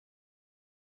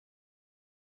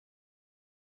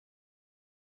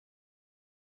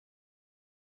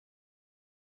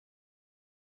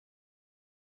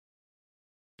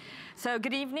So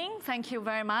good evening, thank you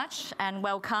very much, and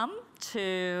welcome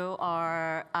to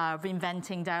our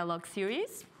Reinventing Dialogue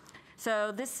series.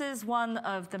 So this is one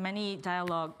of the many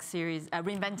dialogue series,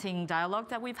 Reinventing Dialogue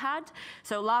that we've had.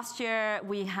 So last year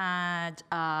we had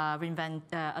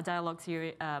a dialogue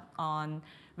series on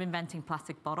reinventing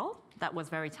plastic bottle. That was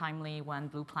very timely when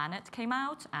Blue Planet came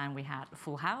out, and we had a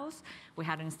full house. We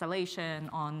had an installation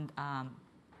on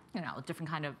different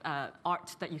kind of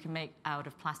art that you can make out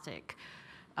of plastic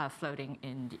floating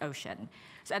in the ocean.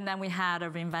 And then we had a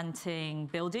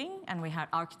reinventing building, and we had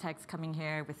architects coming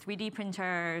here with 3D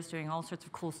printers, doing all sorts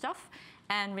of cool stuff,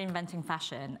 and reinventing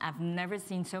fashion. I've never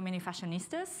seen so many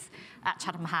fashionistas at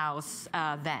Chatham House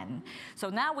then.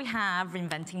 So now we have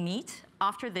Reinventing Meat.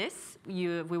 After this,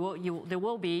 there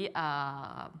will be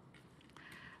a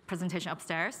presentation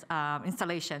upstairs,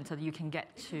 installation, so that you can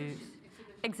get to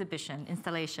exhibition,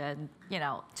 installation,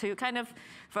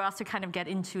 for us to kind of get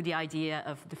into the idea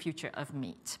of the future of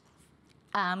meat.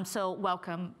 So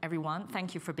welcome, everyone.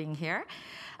 Thank you for being here.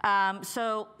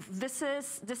 So this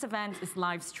event is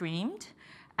live streamed,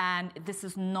 and this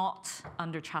is not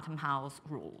under Chatham House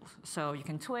rules. So you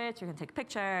can tweet, you can take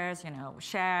pictures,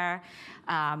 share.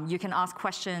 You can ask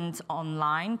questions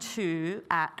online too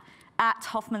at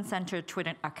Hoffman Center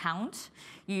Twitter account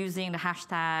using the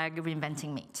hashtag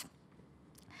ReinventingMeat.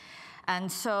 And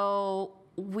so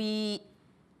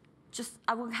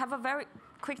I will have a very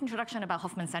quick introduction about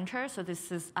Hoffman Center. So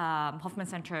this is, Hoffman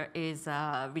Center is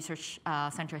a research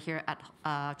center here at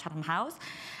Chatham House.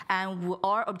 And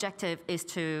our objective is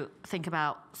to think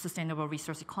about sustainable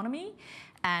resource economy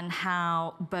and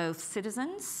how both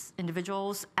citizens,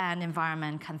 individuals, and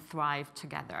environment can thrive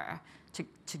together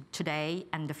today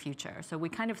and the future. So we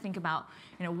kind of think about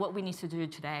what we need to do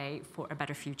today for a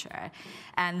better future.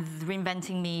 And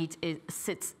Reinventing Meat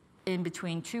sits in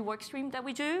between two work streams that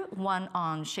we do, one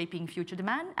on shaping future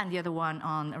demand and the other one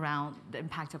on around the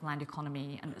impact of land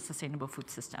economy and the sustainable food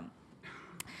system.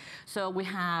 So we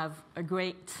have a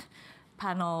great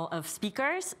panel of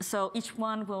speakers. So each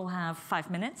one will have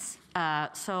 5 minutes.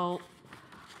 So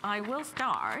I will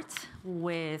start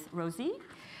with Rosie.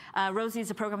 Rosie is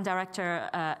a program director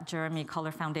at Jeremy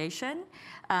Collar Foundation.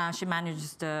 She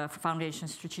manages the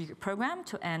foundation's strategic program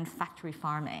to end factory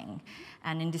farming.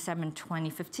 And in December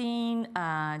 2015,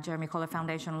 Jeremy Collar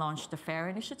Foundation launched the FAIR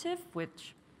initiative,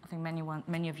 which I think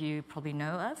many of you probably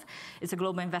know of. It's a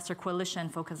global investor coalition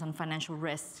focused on financial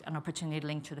risks and opportunity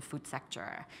linked to the food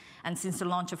sector. And since the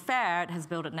launch of FAIR, it has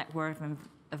built a network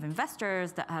of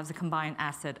investors that has a combined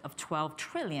asset of 12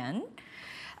 trillion.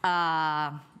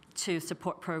 To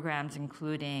support programs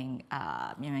including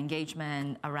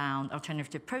engagement around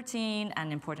alternative protein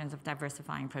and importance of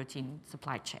diversifying protein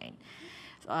supply chain.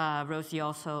 Rosie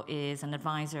also is an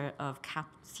advisor of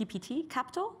CPT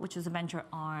Capital, which is a venture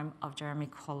arm of Jeremy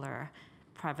Collar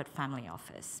Private Family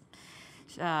Office.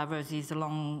 Rosie is a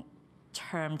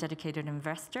long-term dedicated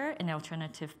investor in the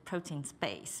alternative protein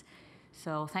space.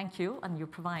 So thank you, and you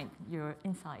provide your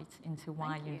insight into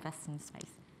why you invest in the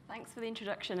space. Thanks for the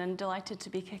introduction, and delighted to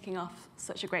be kicking off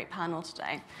such a great panel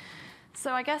today.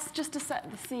 So I guess just to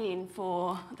set the scene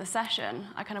for the session,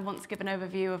 I kind of want to give an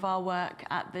overview of our work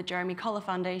at the Jeremy Collar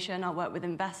Foundation, our work with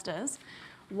investors,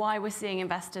 why we're seeing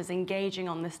investors engaging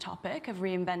on this topic of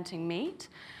reinventing meat,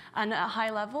 and at a high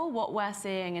level, what we're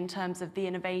seeing in terms of the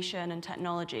innovation and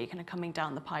technology kind of coming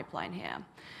down the pipeline here.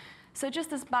 So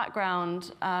just as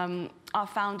background, our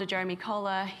founder, Jeremy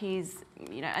Collar, he's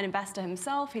an investor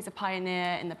himself. He's a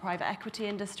pioneer in the private equity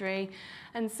industry.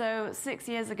 And so 6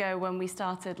 years ago, when we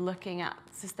started looking at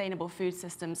sustainable food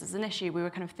systems as an issue, we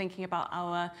were kind of thinking about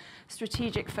our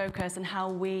strategic focus and how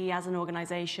we as an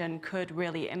organization could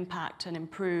really impact and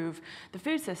improve the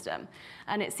food system.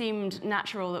 And it seemed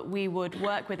natural that we would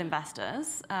work with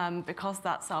investors because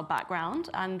that's our background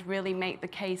and really make the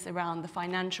case around the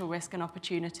financial risk and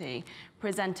opportunity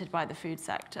presented by the food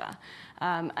sector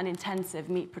and intensive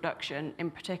meat production in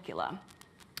particular.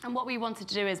 And what we wanted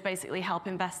to do is basically help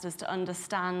investors to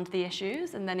understand the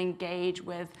issues and then engage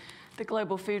with the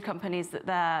global food companies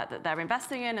that they're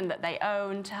investing in and that they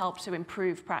own to help to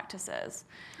improve practices.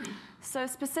 So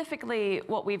specifically,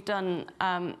 what we've done,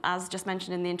 as just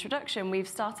mentioned in the introduction, we've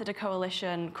started a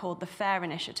coalition called the FAIR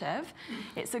Initiative.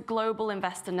 It's a global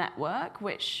investor network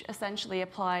which essentially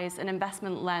applies an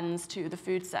investment lens to the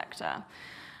food sector.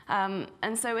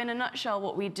 And so in a nutshell,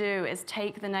 what we do is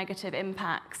take the negative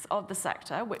impacts of the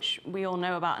sector, which we all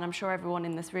know about, and I'm sure everyone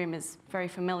in this room is very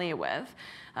familiar with,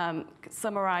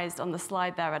 summarized on the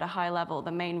slide there at a high level,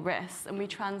 the main risks, and we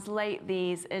translate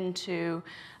these into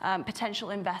potential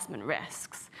investment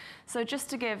risks. So just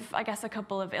to give, I guess, a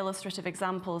couple of illustrative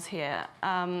examples here,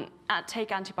 take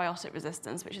antibiotic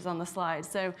resistance, which is on the slide.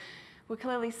 So we're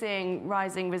clearly seeing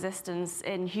rising resistance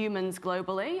in humans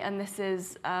globally, and this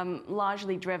is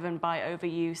largely driven by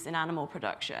overuse in animal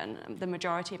production. The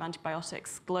majority of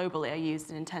antibiotics globally are used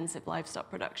in intensive livestock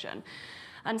production.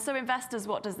 And so investors,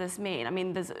 what does this mean? I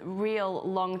mean, there's real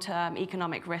long-term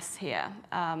economic risks here.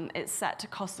 It's set to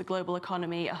cost the global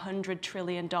economy $100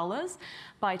 trillion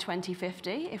by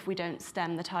 2050 if we don't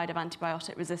stem the tide of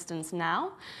antibiotic resistance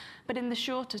now. But in the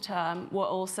shorter term, we're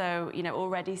also,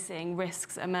 already seeing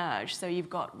risks emerge. So you've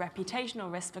got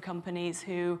reputational risks for companies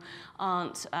who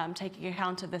aren't taking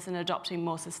account of this and adopting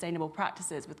more sustainable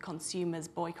practices, with consumers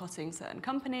boycotting certain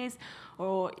companies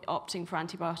or opting for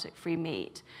antibiotic-free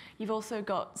meat. You've also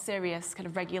got serious kind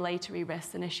of regulatory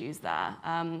risks and issues there.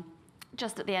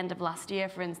 Just at the end of last year,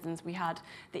 for instance, we had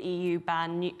the EU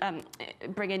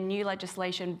bring in new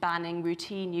legislation banning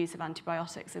routine use of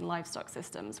antibiotics in livestock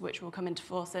systems, which will come into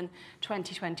force in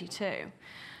 2022.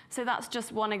 So that's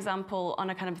just one example on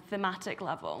a kind of thematic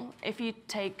level. If you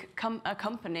take a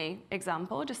company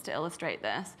example, just to illustrate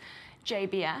this,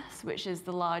 JBS, which is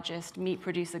the largest meat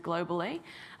producer globally.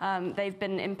 They've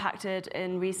been impacted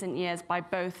in recent years by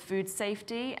both food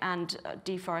safety and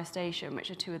deforestation, which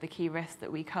are two of the key risks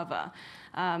that we cover.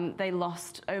 They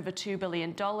lost over $2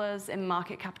 billion in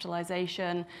market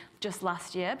capitalization just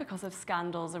last year because of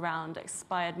scandals around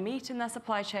expired meat in their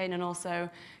supply chain, and also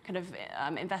kind of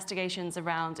investigations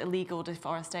around illegal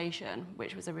deforestation,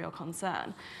 which was a real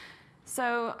concern.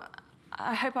 So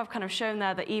I hope I've kind of shown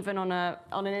there that even on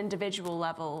an individual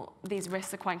level, these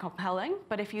risks are quite compelling.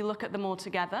 But if you look at them all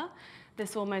together,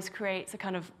 this almost creates a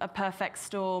kind of a perfect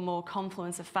storm or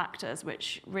confluence of factors,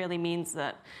 which really means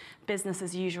that business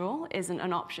as usual isn't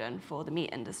an option for the meat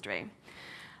industry.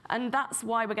 And that's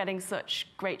why we're getting such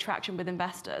great traction with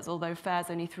investors. Although FAIR's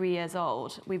only 3 years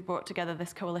old, we've brought together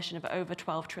this coalition of over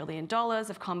 $12 trillion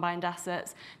of combined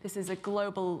assets. This is a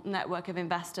global network of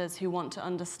investors who want to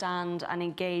understand and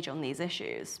engage on these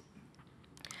issues.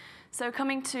 So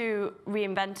coming to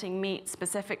reinventing meat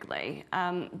specifically,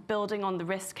 building on the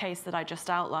risk case that I just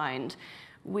outlined,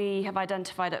 we have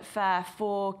identified at FAIR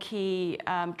 4 key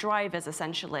drivers,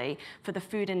 essentially, for the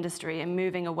food industry in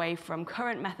moving away from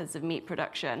current methods of meat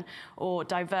production or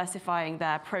diversifying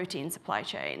their protein supply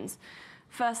chains.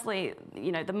 Firstly,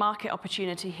 the market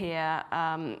opportunity here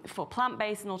for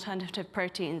plant-based and alternative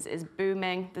proteins is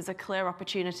booming. There's a clear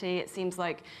opportunity. It seems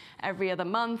like every other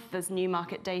month there's new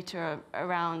market data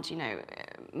around,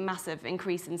 massive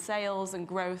increase in sales and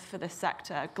growth for this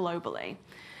sector globally.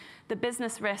 The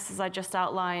business risks, as I just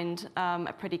outlined,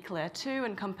 are pretty clear too,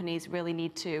 and companies really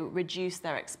need to reduce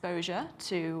their exposure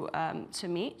to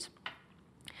meat.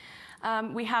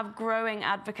 We have growing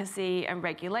advocacy and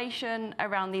regulation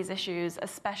around these issues,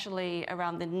 especially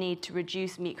around the need to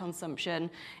reduce meat consumption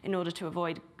in order to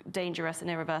avoid dangerous and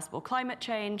irreversible climate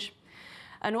change.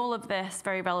 And all of this,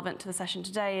 very relevant to the session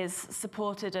today, is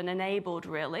supported and enabled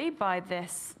really by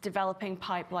this developing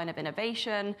pipeline of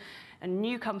innovation and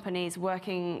new companies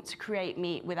working to create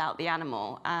meat without the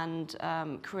animal and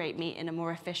create meat in a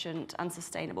more efficient and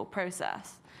sustainable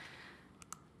process.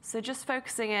 So just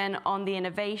focusing in on the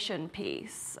innovation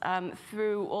piece,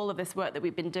 through all of this work that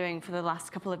we've been doing for the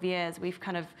last couple of years, we've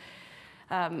kind of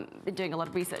been doing a lot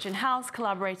of research in-house,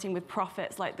 collaborating with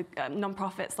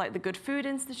nonprofits like the Good Food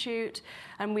Institute,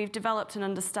 and we've developed an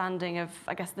understanding of,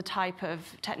 I guess, the type of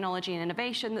technology and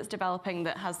innovation that's developing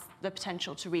that has the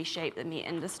potential to reshape the meat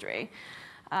industry.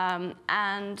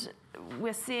 And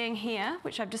we're seeing here,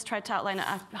 which I've just tried to outline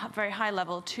at a very high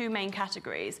level, 2 main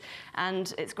categories.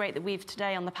 And it's great that we've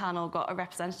today on the panel got a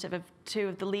representative of 2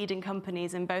 of the leading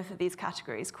companies in both of these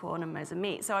categories, Quorn and Mosa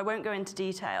Meat. So I won't go into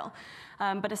detail.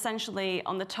 But essentially,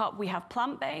 on the top, we have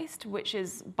plant-based, which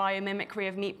is biomimicry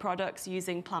of meat products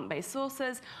using plant-based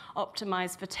sources,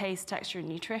 optimized for taste, texture, and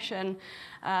nutrition.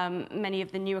 Many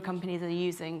of the newer companies are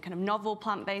using kind of novel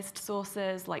plant-based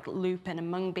sources like lupin and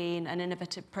mung bean, and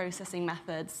innovative processing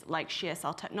methods like shear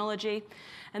cell technology.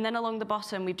 And then along the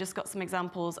bottom, we've just got some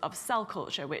examples of cell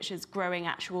culture, which is growing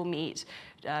actual meat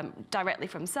directly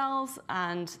from cells,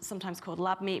 and sometimes called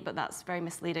lab meat, but that's very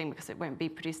misleading because it won't be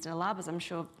produced in a lab, as I'm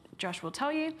sure Josh will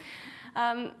tell you.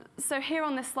 So here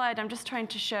on this slide, I'm just trying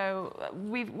to show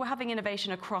we're having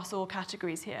innovation across all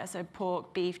categories here, so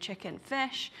pork, beef, chicken,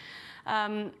 fish.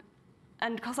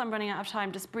 And because I'm running out of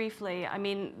time, just briefly, I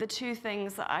mean, the two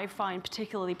things that I find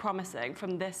particularly promising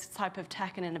from this type of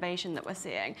tech and innovation that we're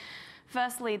seeing,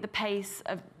 firstly, the pace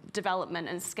of development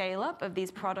and scale-up of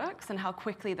these products and how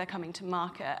quickly they're coming to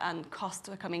market and costs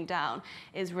are coming down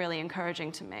is really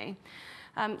encouraging to me.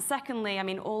 Secondly, I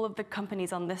mean, all of the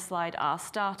companies on this slide are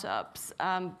startups,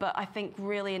 but I think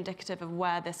really indicative of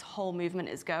where this whole movement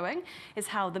is going is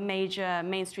how the major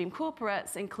mainstream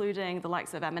corporates, including the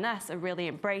likes of M&S, are really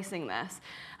embracing this.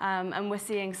 And we're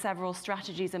seeing several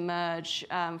strategies emerge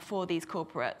for these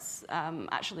corporates,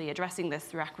 actually addressing this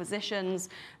through acquisitions,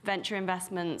 venture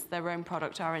investments, their own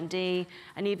product R&D,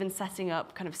 and even setting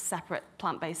up kind of separate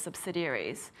plant-based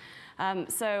subsidiaries.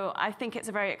 So I think it's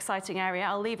a very exciting area.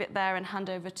 I'll leave it there and hand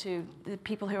over to the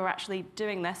people who are actually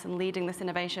doing this and leading this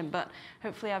innovation. But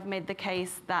hopefully I've made the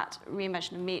case that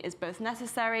reinvention of meat is both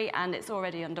necessary and it's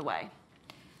already underway.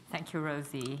 Thank you,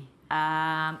 Rosie.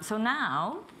 So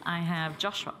now I have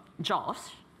Josh.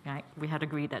 Right? We had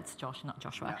agreed that's Josh, not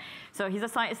Joshua. Yeah. So he's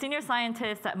a senior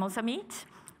scientist at Mosa Meat,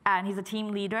 and he's a team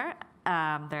leader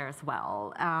there as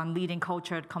well, leading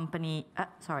cultured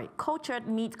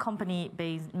meat company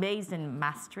based in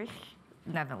Maastricht,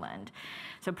 Netherlands.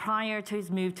 So prior to his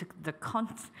move to the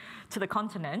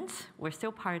continent, we're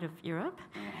still part of Europe,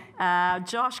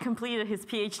 Josh completed his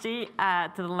PhD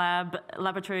at the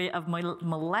Laboratory of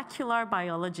Molecular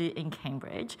Biology in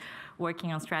Cambridge,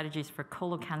 working on strategies for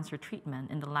colon cancer treatment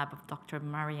in the lab of Dr.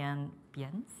 Marianne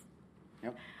Biens.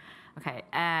 Yep. Okay,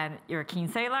 and you're a keen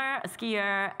sailor, a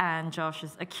skier, and Josh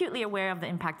is acutely aware of the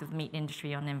impact of the meat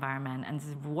industry on the environment and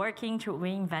is working to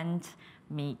reinvent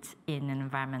meat in an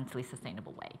environmentally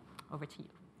sustainable way. Over to you.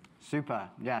 Super.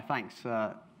 Yeah, thanks.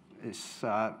 This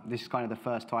is kind of the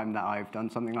first time that I've done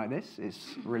something like this.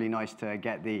 It's really nice to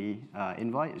get the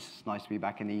invite. It's nice to be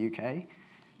back in the UK.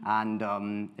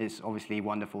 And it's obviously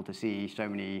wonderful to see so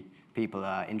many people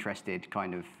are interested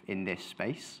kind of in this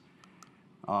space.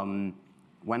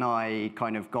 When I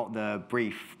kind of got the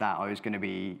brief that I was going to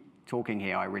be talking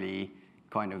here, I really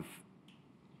kind of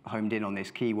homed in on this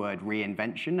keyword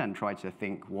reinvention and tried to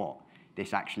think what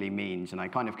this actually means. And I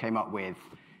kind of came up with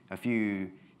a few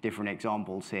different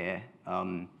examples here.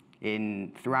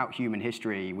 Throughout human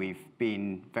history, we've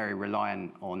been very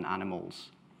reliant on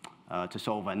animals to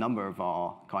solve a number of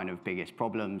our kind of biggest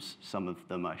problems. Some of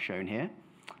them are shown here.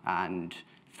 And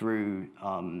through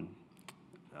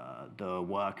the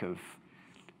work of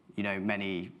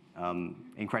many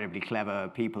incredibly clever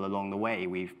people along the way,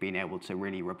 we've been able to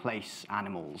really replace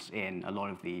animals in a lot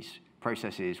of these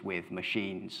processes with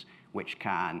machines which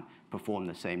can perform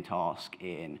the same task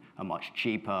in a much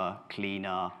cheaper,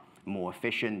 cleaner, more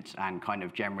efficient, and kind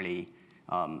of generally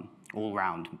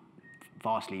all-round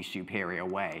vastly superior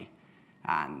way.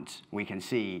 And we can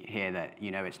see here that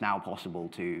it's now possible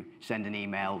to send an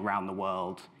email around the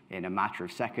world in a matter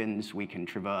of seconds. We can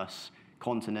traverse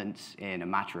continents in a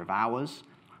matter of hours.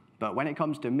 But when it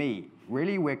comes to meat,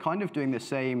 really we're kind of doing the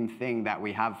same thing that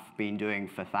we have been doing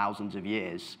for thousands of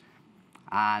years.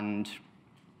 And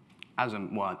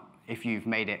if you've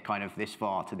made it kind of this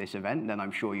far to this event, then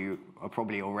I'm sure you are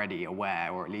probably already aware,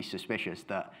 or at least suspicious,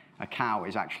 that a cow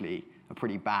is actually a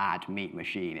pretty bad meat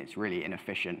machine. It's really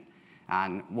inefficient.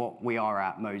 And what we are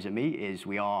at Mosa Meat is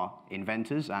we are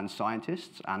inventors and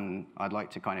scientists, and I'd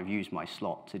like to kind of use my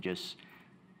slot to just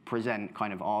present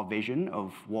kind of our vision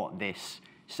of what this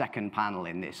second panel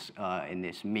in this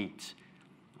meat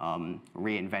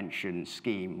reinvention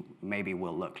scheme maybe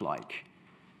will look like.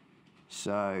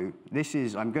 So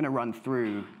I'm going to run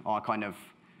through our kind of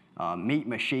meat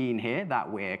machine here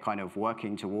that we're kind of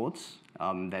working towards.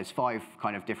 There's 5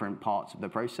 kind of different parts of the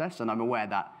process, and I'm aware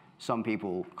that some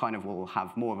people kind of will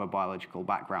have more of a biological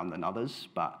background than others,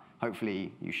 but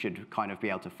hopefully you should kind of be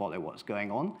able to follow what's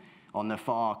going on. On the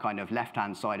far kind of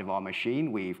left-hand side of our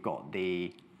machine, we've got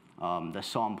the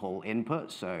sample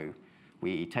input. So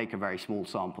we take a very small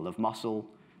sample of muscle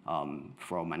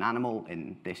from an animal.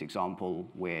 In this example,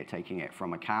 we're taking it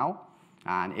from a cow.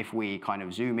 And if we kind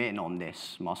of zoom in on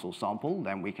this muscle sample,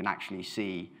 then we can actually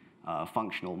see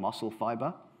functional muscle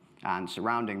fiber. And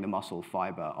surrounding the muscle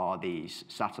fiber are these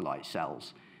satellite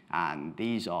cells. And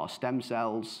these are stem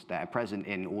cells. They're present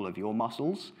in all of your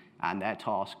muscles. And their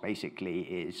task basically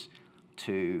is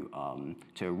to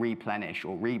replenish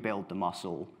or rebuild the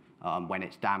muscle when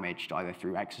it's damaged either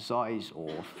through exercise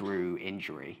or through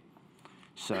injury.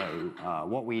 So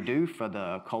what we do for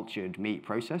the cultured meat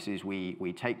process is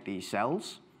we take these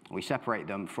cells, we separate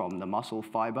them from the muscle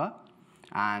fiber,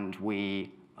 and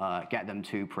we get them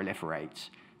to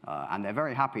proliferate. And they're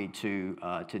very happy to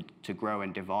grow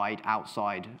and divide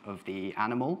outside of the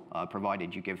animal,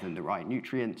 provided you give them the right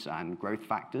nutrients and growth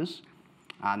factors.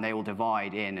 and they will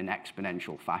divide in an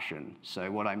exponential fashion.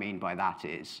 So what I mean by that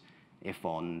is, if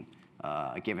on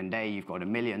a given day you've got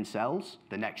 1 million cells,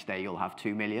 the next day you'll have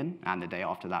 2 million, and the day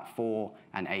after that 4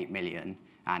 and 8 million.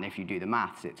 And if you do the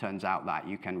maths, it turns out that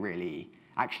you can really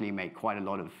actually make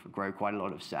grow quite a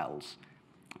lot of cells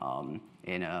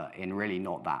in really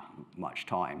not that much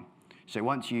time. So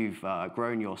once you've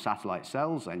grown your satellite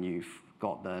cells and you've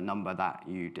got the number that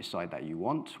you decide that you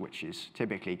want, which is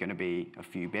typically going to be a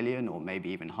few billion or maybe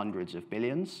even hundreds of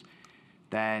billions,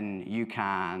 then you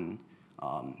can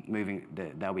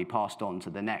they'll be passed on to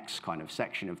the next kind of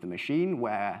section of the machine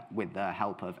where, with the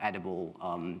help of edible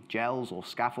gels or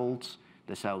scaffolds,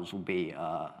 the cells will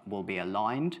be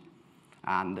aligned,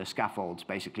 and the scaffolds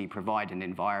basically provide an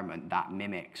environment that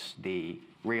mimics the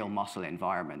real muscle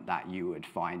environment that you would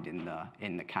find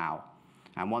in the cow.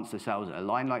 And once the cells are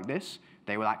aligned like this,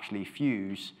 they will actually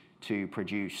fuse to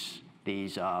produce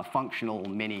these functional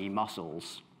mini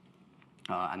muscles.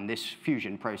 And this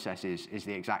fusion process is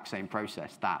the exact same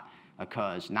process that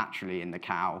occurs naturally in the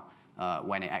cow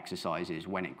when it exercises,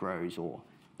 when it grows,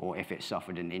 or if it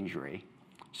suffered an injury.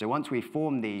 So once we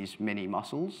form these mini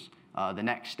muscles, the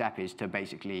next step is to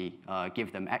basically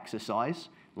give them exercise.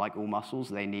 Like all muscles,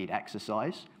 they need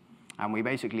exercise. And we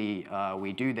basically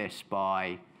we do this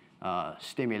by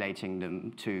stimulating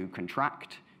them to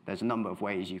contract. There's a number of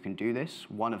ways you can do this.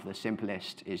 One of the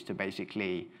simplest is to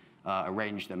basically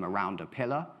arrange them around a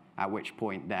pillar, at which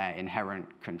point their inherent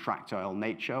contractile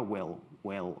nature will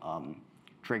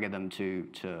trigger them to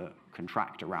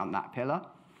contract around that pillar.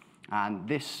 And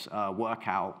this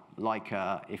workout, like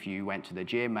if you went to the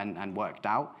gym and worked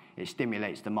out, it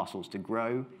stimulates the muscles to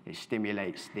grow. It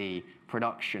stimulates the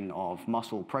production of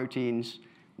muscle proteins,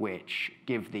 which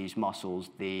give these muscles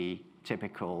the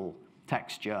typical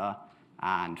texture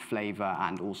and flavor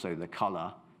and also the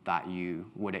color that you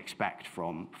would expect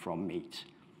from meat.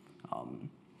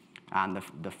 And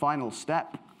the final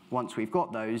step, once we've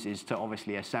got those, is to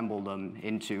obviously assemble them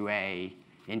into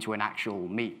an actual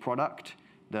meat product.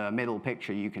 The middle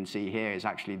picture you can see here is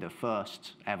actually the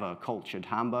first ever cultured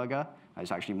hamburger.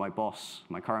 It's actually my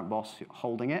current boss,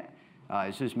 holding it.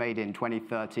 This was made in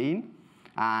 2013,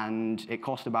 and it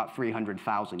cost about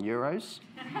 300,000 euros.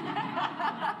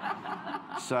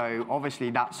 So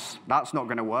obviously that's not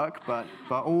going to work, but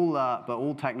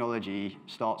all technology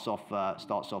starts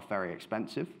off very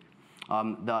expensive.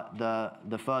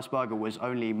 The first burger was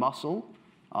only muscle.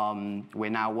 We're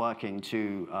now working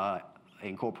to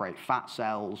incorporate fat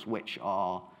cells, which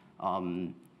are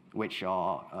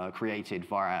created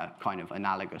via a kind of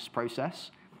analogous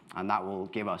process, and that will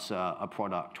give us a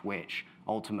product which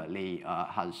ultimately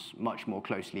much more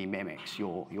closely mimics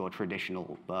your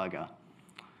traditional burger.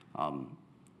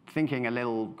 Thinking a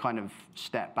little kind of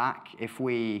step back, if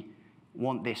we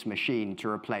want this machine to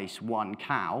replace one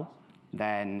cow,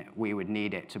 then we would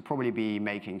need it to probably be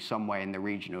making somewhere in the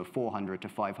region of 400 to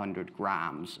 500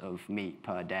 grams of meat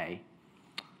per day.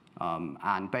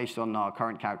 And based on our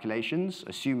current calculations,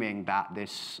 assuming that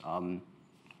this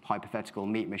hypothetical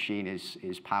meat machine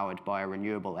is powered by a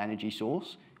renewable energy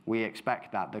source, we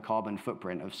expect that the carbon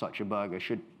footprint of such a burger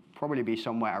should probably be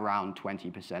somewhere around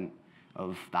 20%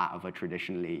 of that of a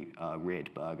traditionally reared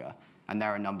burger. And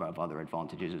there are a number of other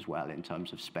advantages as well in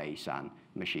terms of space, and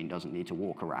the machine doesn't need to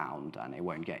walk around and it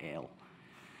won't get ill.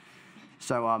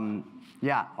 So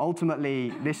yeah,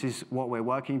 ultimately, this is what we're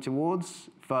working towards.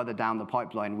 Further down the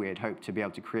pipeline, we'd hope to be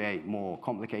able to create more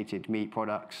complicated meat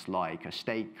products like a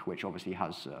steak, which obviously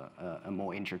has a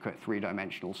more intricate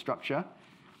three-dimensional structure.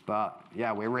 But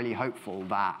yeah, we're really hopeful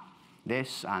that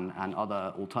this and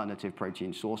other alternative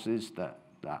protein sources that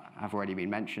have already been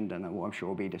mentioned and that I'm sure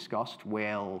will be discussed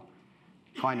will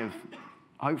kind of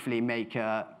hopefully make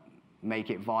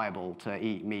it viable to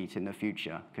eat meat in the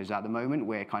future. Because at the moment,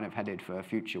 we're kind of headed for a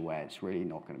future where it's really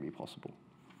not going to be possible.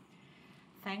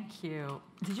 Thank you.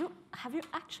 Have you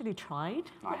actually tried?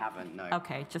 I haven't, no.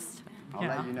 Okay, just... I'll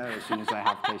let you know as soon as I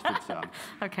have tasted some.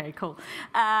 Okay, cool.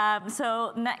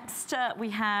 So next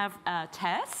we have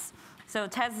Tess. So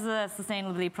Tess is a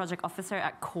sustainability project officer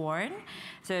at Corn.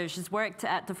 So she's worked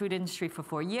at the food industry for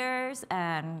 4 years,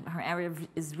 and her area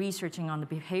is researching on the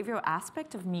behavioral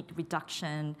aspect of meat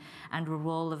reduction and the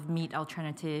role of meat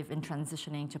alternative in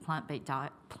transitioning to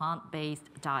plant-based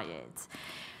diets.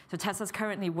 So Tess is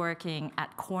currently working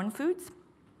at Corn Foods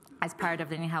as part of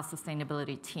the in-house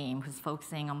sustainability team, who's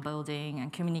focusing on building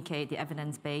and communicate the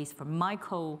evidence base for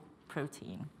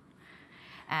mycoprotein.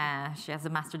 She has a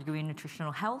master's degree in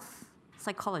nutritional health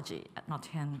psychology at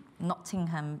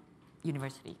Nottingham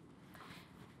University.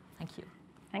 Thank you.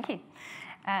 Thank you.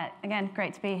 Again,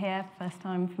 great to be here. First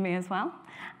time for me as well.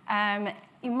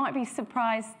 you might be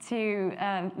surprised to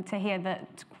hear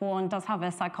that Quorn does have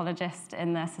a psychologist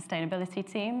in their sustainability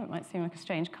team. It might seem like a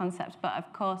strange concept, but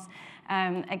of course,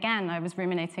 again, I was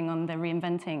ruminating on the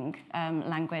reinventing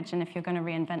language, and if you're going to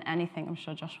reinvent anything, I'm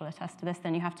sure Josh will attest to this,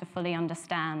 then you have to fully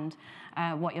understand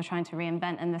what you're trying to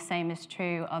reinvent, and the same is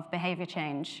true of behavior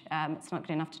change. It's not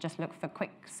good enough to just look for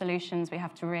quick solutions. We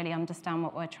have to really understand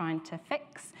what we're trying to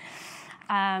fix.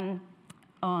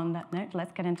 On that note,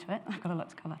 let's get into it. I've got a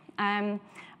lot to cover. Mine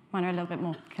are a little bit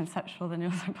more conceptual than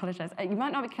yours, I apologize. You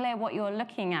might not be clear what you're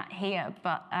looking at here,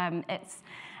 but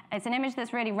it's an image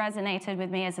that's really resonated with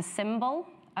me as a symbol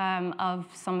of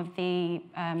some of the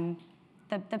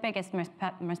biggest,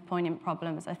 most poignant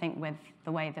problems, I think, with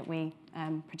the way that we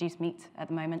produce meat at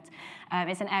the moment.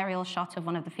 It's an aerial shot of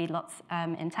one of the feedlots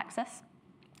in Texas.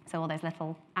 So all those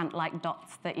little ant-like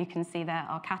dots that you can see there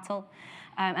are cattle.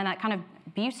 And that kind of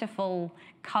beautiful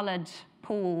coloured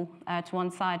pool to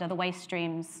one side are the waste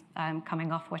streams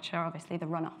coming off, which are obviously the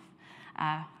runoff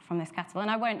from this cattle. And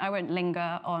I won't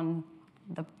linger on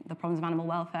the problems of animal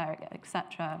welfare,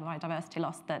 etc., biodiversity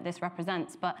loss that this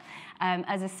represents. But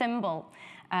as a symbol,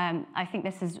 I think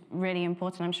this is really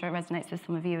important. I'm sure it resonates with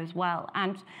some of you as well.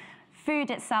 And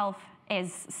food itself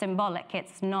is symbolic.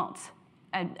 It's not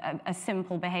a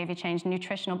simple behavior change.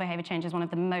 Nutritional behavior change is one of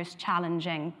the most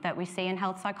challenging that we see in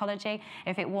health psychology.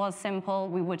 If it was simple,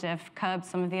 we would have curbed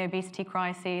some of the obesity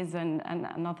crises and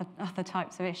other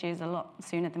types of issues a lot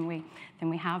sooner than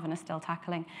we have and are still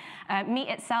tackling. Meat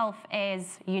itself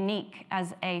is unique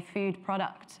as a food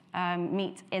product.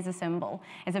 Meat is a symbol.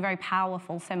 It's a very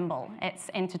powerful symbol. It's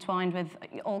intertwined with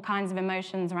all kinds of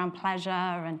emotions around pleasure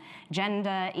and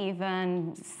gender,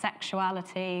 even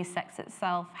sexuality, sex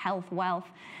itself, health, wealth.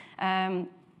 And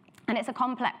it's a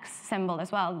complex symbol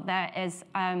as well. There is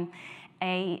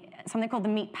something called the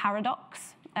meat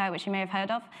paradox, which you may have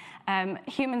heard of.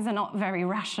 Humans are not very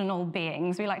rational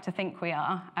beings. We like to think we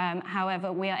are.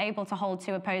 However, we are able to hold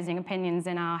two opposing opinions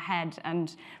in our head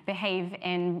and behave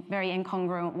in very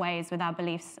incongruent ways with our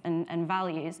beliefs and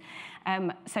values.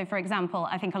 So, for example,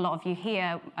 I think a lot of you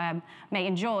here may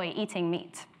enjoy eating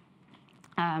meat.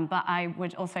 But I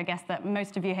would also guess that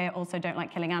most of you here also don't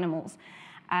like killing animals.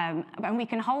 And we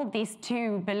can hold these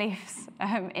two beliefs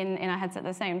in our heads at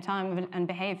the same time and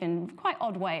behave in quite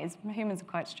odd ways. Humans are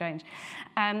quite strange.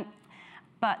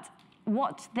 But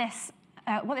what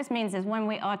this means is when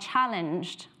we are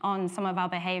challenged on some of our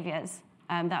behaviors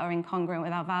that are incongruent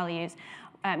with our values,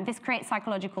 this creates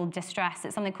psychological distress.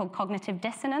 It's something called cognitive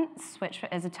dissonance, which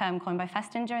is a term coined by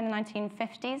Festinger in the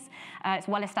 1950s. It's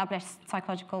a well-established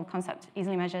psychological concept,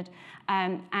 easily measured.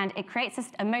 And it creates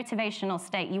a motivational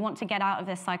state. You want to get out of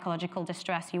this psychological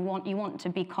distress. You want to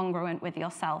be congruent with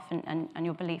yourself and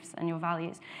your beliefs and your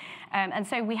values. And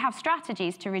so we have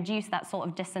strategies to reduce that sort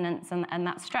of dissonance and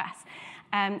that stress.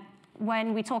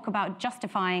 When we talk about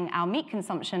justifying our meat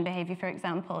consumption behavior, for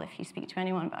example, if you speak to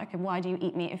anyone about, okay, why do you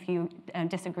eat meat if you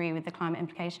disagree with the climate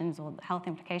implications or the health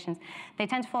implications, they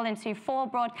tend to fall into four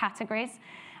broad categories.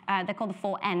 They're called the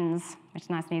 4 N's, which is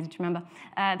nice and easy to remember.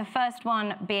 The first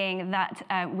one being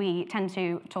that we tend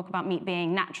to talk about meat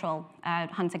being natural,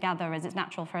 hunter-gatherers. It's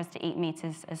natural for us to eat meat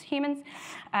as humans.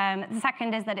 The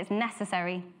second is that it's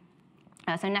necessary,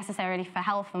 so necessarily for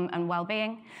health and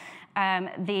well-being.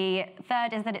 The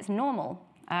third is that it's normal,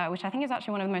 which I think is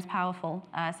actually one of the most powerful.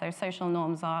 So social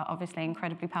norms are obviously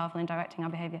incredibly powerful in directing our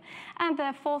behavior. And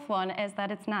the fourth one is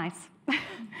that it's nice.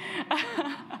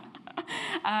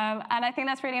 And I think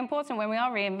that's really important when we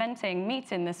are reinventing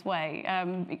meat in this way.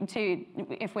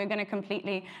 If we're going to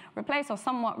completely replace or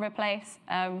somewhat replace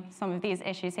some of these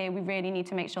issues here, we really need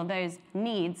to make sure those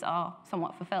needs are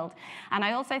somewhat fulfilled. And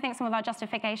I also think some of our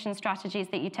justification strategies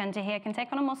that you tend to hear can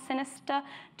take on a more sinister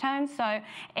tone. So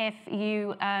if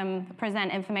you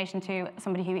present information to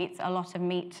somebody who eats a lot of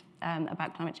meat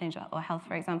about climate change or health,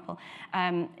 for example,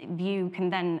 you can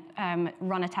then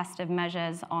run a test of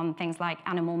measures on things like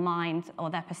animal mind or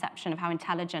their perception of how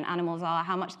intelligent animals are,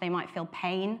 how much they might feel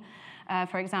pain,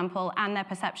 for example, and their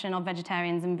perception of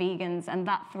vegetarians and vegans. And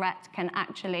that threat can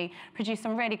actually produce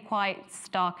some really quite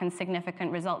stark and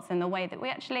significant results in the way that we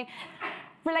actually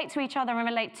relate to each other and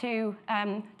relate to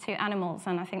animals.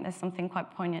 And I think there's something quite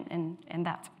poignant in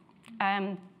that.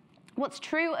 What's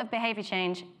true of behavior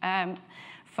change,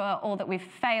 for all that we've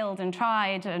failed and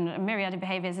tried and a myriad of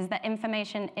behaviors, is that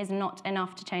information is not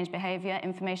enough to change behavior.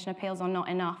 Information appeals are not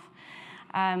enough.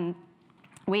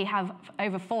 We have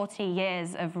over 40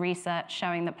 years of research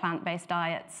showing that plant-based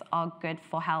diets are good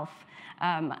for health,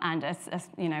 and a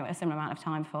similar amount of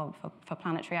time for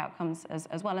planetary outcomes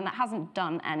as well. And that hasn't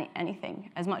done anything.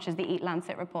 As much as the Eat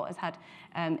Lancet report has had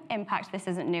impact, this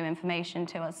isn't new information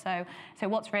to us. So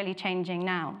what's really changing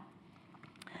now?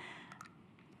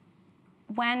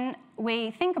 When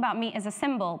we think about meat as a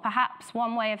symbol, perhaps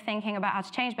one way of thinking about how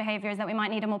to change behavior is that we might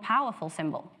need a more powerful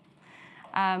symbol,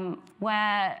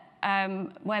 where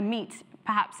meat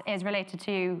perhaps is related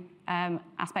to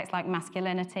aspects like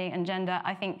masculinity and gender.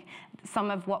 I think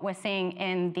some of what we're seeing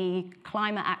in the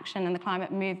climate action and the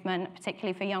climate movement,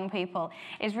 particularly for young people,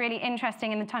 is really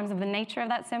interesting in terms of the nature of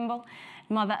that symbol.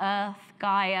 Mother Earth,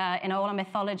 Gaia, in all our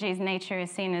mythologies, nature is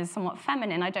seen as somewhat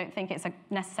feminine. I don't think it's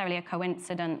necessarily a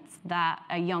coincidence that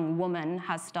a young woman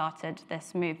has started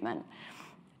this movement.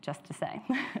 Just to say.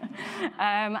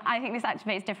 I think this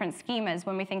activates different schemas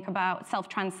when we think about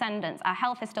self-transcendence. Our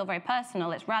health is still very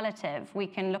personal, it's relative. We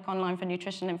can look online for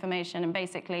nutrition information and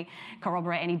basically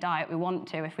corroborate any diet we want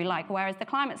to if we like, whereas the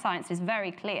climate science is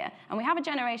very clear. And we have a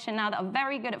generation now that are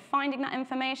very good at finding that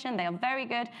information. They are very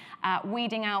good at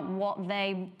weeding out what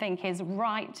they think is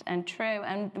right and true.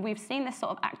 And we've seen this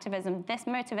sort of activism, this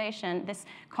motivation, this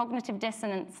cognitive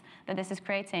dissonance that this is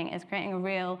creating a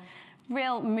real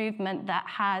movement that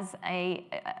has a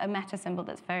meta symbol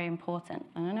that's very important.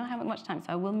 And I know I haven't much time,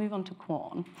 so I will move on to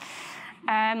corn.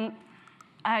 I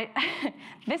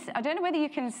don't know whether you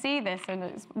can see this, and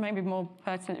it's maybe more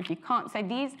pertinent if you can't. So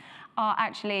these are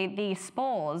actually the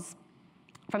spores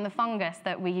from the fungus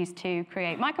that we use to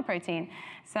create mycoprotein.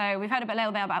 So we've heard a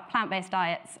little bit about plant-based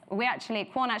diets.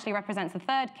 Corn actually represents the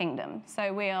third kingdom.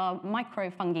 So we are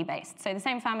microfungi based. So the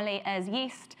same family as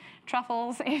yeast,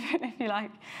 truffles, if you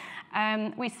like.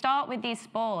 We start with these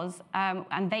spores,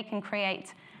 and they can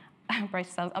create, brace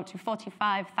yourselves, up to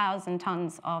 45,000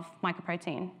 tons of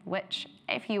mycoprotein, which,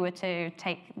 if you were to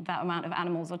take that amount of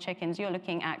animals or chickens, you're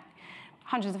looking at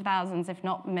hundreds of thousands, if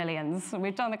not millions.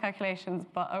 We've done the calculations,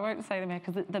 but I won't say them here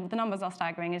because the numbers are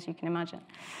staggering, as you can imagine.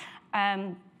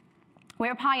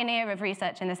 We're a pioneer of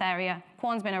research in this area.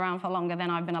 Corn's been around for longer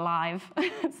than I've been alive,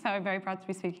 so I'm very proud to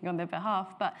be speaking on their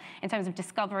behalf. But in terms of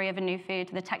discovery of a new food,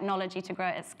 the technology to grow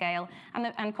it at scale,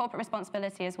 and corporate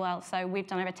responsibility as well. So we've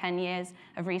done over 10 years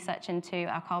of research into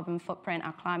our carbon footprint,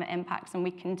 our climate impacts, and we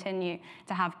continue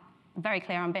to have very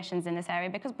clear ambitions in this area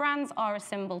because brands are a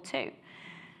symbol too.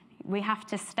 We have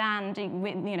to stand,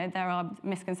 there are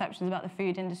misconceptions about the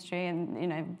food industry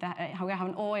and, that we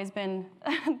haven't always been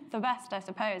the best, I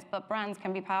suppose, but brands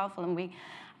can be powerful, and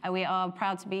we are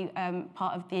proud to be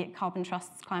part of the Carbon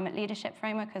Trust's climate leadership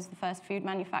framework as the first food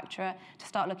manufacturer to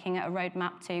start looking at a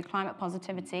roadmap to climate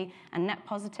positivity and net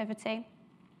positivity.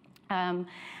 And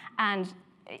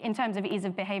in terms of ease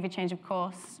of behavior change, of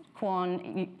course,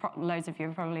 corn, loads of you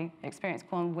have probably experienced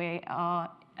corn. We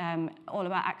are all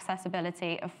about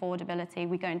accessibility, affordability.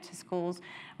 We go into schools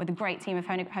with a great team of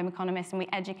home economists, and we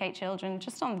educate children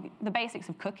just on the basics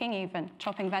of cooking, even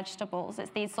chopping vegetables. It's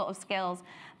these sort of skills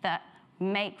that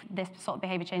make this sort of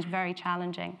behavior change very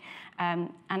challenging.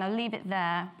 And I'll leave it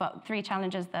there, but 3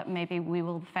 challenges that maybe we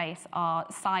will face are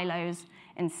silos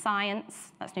in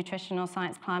science, that's nutritional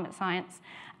science, climate science,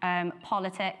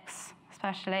 politics,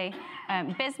 especially,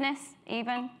 business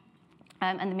even,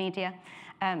 and the media.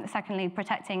 Secondly,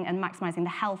 protecting and maximizing the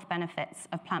health benefits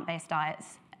of plant-based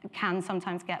diets can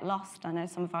sometimes get lost. I know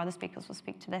some of our other speakers will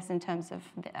speak to this in terms of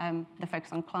the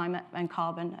focus on climate and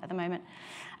carbon at the moment,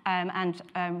 and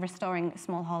restoring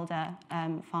smallholder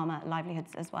farmer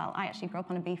livelihoods as well. I actually grew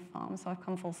up on a beef farm, so I've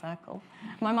come full circle.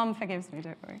 My mum forgives me,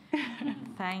 don't worry.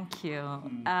 Thank you.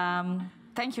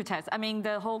 Thank you, Tess. I mean,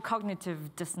 the whole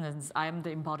cognitive dissonance, I am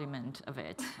the embodiment of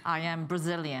it. I am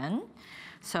Brazilian,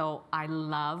 so I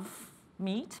love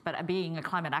meat, but being a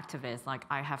climate activist,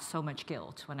 I have so much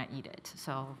guilt when I eat it.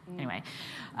 So anyway,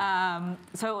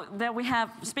 so then we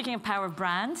have, speaking of power of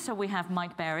brand, so we have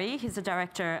Mike Berry. He's the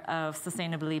director of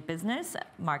sustainability business at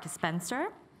Marks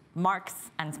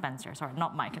and Spencer. Sorry,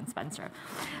 not Mike and Spencer.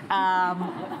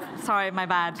 Sorry, my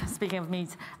bad. Speaking of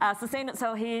meat,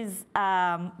 so his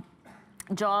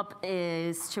job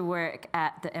is to work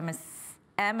at the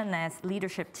M&S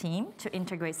leadership team to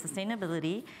integrate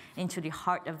sustainability into the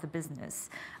heart of the business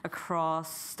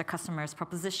across the customer's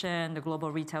proposition, the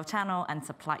global retail channel, and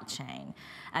supply chain.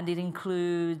 And it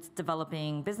includes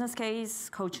developing business case,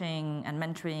 coaching and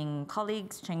mentoring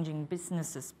colleagues, changing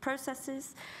businesses'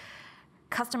 processes,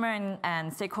 customer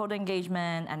and stakeholder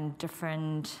engagement, and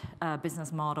different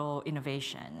business model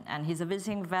innovation. And he's a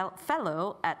visiting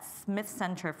fellow at Smith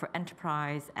Center for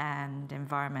Enterprise and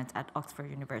Environment at Oxford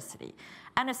University,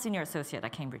 and a senior associate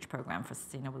at Cambridge Program for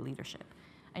Sustainable Leadership.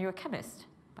 And you're a chemist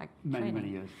by many, training. many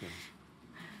years ago.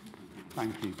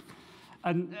 Thank you.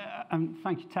 And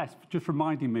thank you, Tess, for just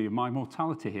reminding me of my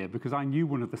mortality here, because I knew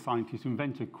one of the scientists who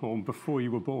invented corn before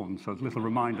you were born, so it's a little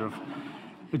reminder of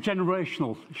the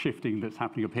generational shifting that's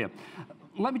happening up here.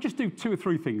 Let me just do 2 or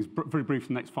 3 things very brief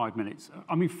in the next 5 minutes.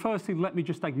 I mean, firstly, let me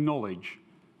just acknowledge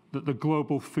that the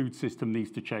global food system needs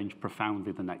to change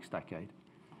profoundly in the next decade.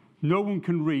 No one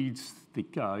can read the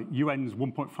UN's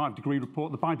 1.5 degree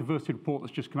report, the biodiversity report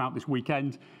that's just come out this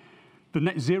weekend, the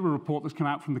net zero report that's come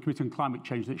out from the Committee on Climate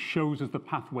Change that shows us the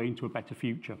pathway into a better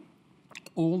future.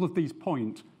 All of these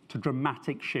point to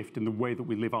dramatic shift in the way that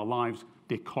we live our lives,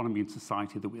 the economy and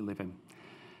society that we live in.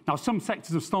 Now, some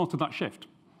sectors have started that shift.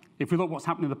 If we look what's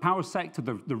happening in the power sector,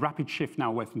 the rapid shift now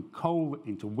away from coal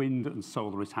into wind and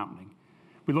solar is happening.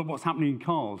 We look what's happening in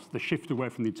cars, the shift away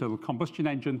from the internal combustion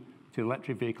engine to the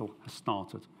electric vehicle has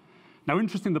started. Now,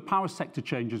 interesting, the power sector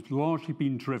change has largely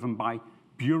been driven by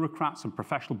bureaucrats and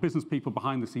professional business people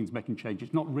behind the scenes making change.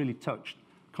 It's not really touched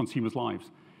consumers'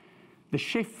 lives. The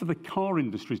shift for the car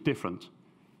industry is different.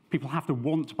 People have to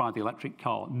want to buy the electric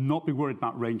car, not be worried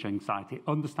about range anxiety,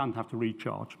 understand how to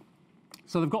recharge.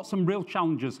 So they've got some real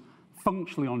challenges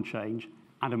functionally on change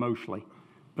and emotionally,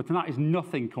 but that is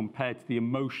nothing compared to the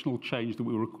emotional change that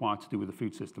we were required to do with the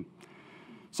food system.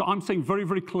 So I'm saying very,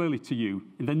 very clearly to you,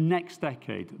 in the next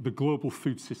decade, the global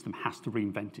food system has to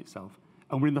reinvent itself.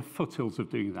 And we're in the foothills of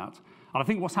doing that. And I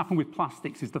think what's happened with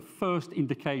plastics is the first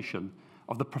indication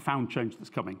of the profound change that's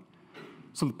coming.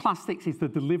 So the plastics is the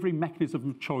delivery mechanism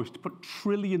of choice to put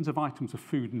trillions of items of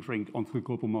food and drink onto the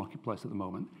global marketplace at the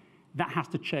moment. That has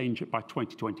to change by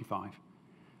 2025.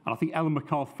 And I think Ellen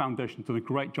MacArthur Foundation has done a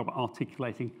great job at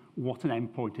articulating what an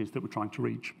endpoint is that we're trying to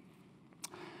reach.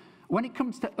 When it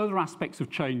comes to other aspects of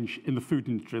change in the food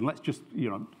industry, and let's just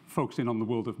focus in on the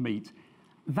world of meat,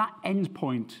 that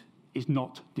endpoint is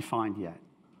not defined yet.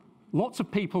 Lots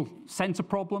of people sense a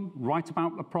problem, write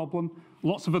about a problem.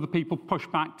 Lots of other people push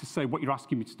back to say what you're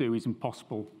asking me to do is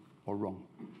impossible or wrong.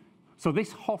 So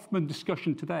this Hoffman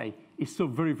discussion today is still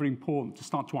very, very important to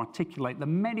start to articulate the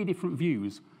many different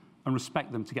views and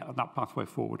respect them to get that pathway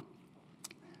forward.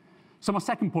 So my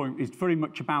second point is very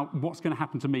much about what's going to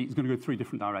happen to meat. It's going to go 3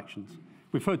 different directions.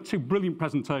 We've heard 2 brilliant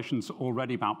presentations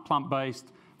already about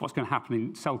plant-based, what's going to happen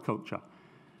in cell culture.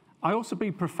 I also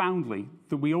believe profoundly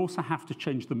that we also have to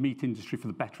change the meat industry for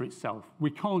the better itself.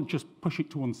 We can't just push it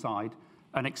to one side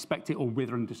and expect it will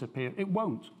wither and disappear. It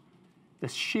won't. The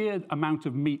sheer amount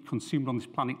of meat consumed on this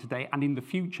planet today and in the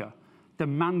future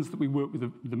demands that we work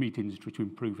with the meat industry to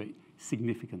improve it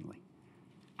significantly.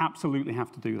 Absolutely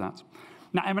have to do that.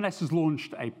 Now, M&S has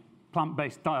launched a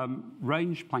plant-based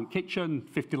range, Plant Kitchen,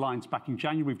 50 lines back in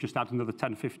January. We've just added another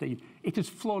 10 or 15. It has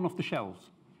flown off the shelves.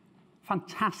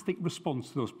 Fantastic response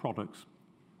to those products.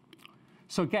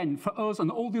 So again, for us and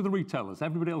all the other retailers,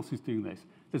 everybody else is doing this,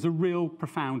 there's a real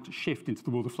profound shift into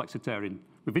the world of flexitarian.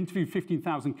 We've interviewed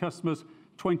 15,000 customers,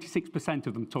 26%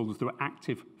 of them told us they were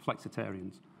active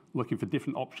flexitarians, looking for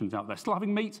different options out there. Still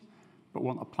having meat, but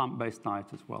want a plant-based diet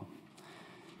as well.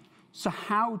 So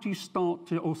how do you start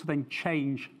to also then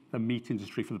change the meat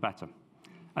industry for the better?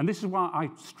 And this is why I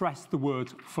stress the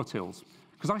word foothills,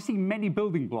 because I see many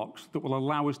building blocks that will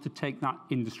allow us to take that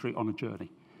industry on a journey.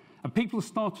 And people have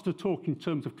started to talk in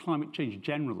terms of climate change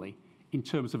generally, in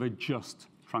terms of a just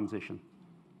transition.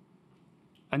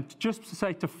 And just to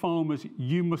say to farmers,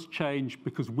 you must change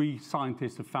because we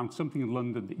scientists have found something in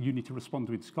London that you need to respond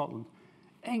to in Scotland,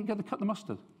 ain't going to cut the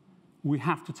mustard. We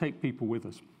have to take people with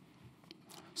us.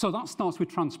 So that starts with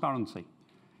transparency.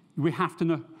 We have to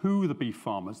know who the beef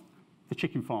farmers, the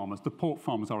chicken farmers, the pork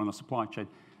farmers are in the supply chain.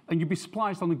 And you'd be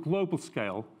surprised on a global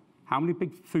scale how many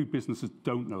big food businesses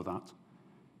don't know that.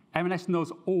 M&S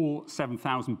knows all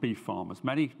 7,000 beef farmers,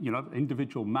 many,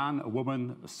 individual man, a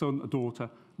woman, a son, a daughter,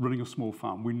 running a small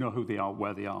farm. We know who they are,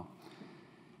 where they are.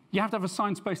 You have to have a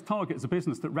science-based target as a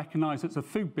business that recognises as a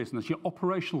food business, your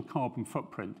operational carbon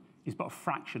footprint is but a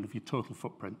fraction of your total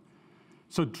footprint.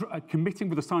 So committing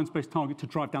with a science-based target to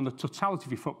drive down the totality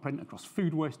of your footprint across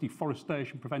food waste,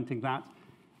 deforestation, preventing that,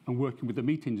 and working with the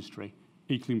meat industry,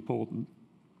 equally important.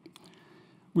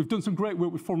 We've done some great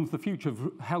work with Forum for the Future,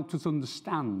 have helped us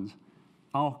understand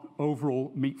our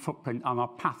overall meat footprint and our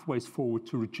pathways forward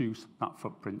to reduce that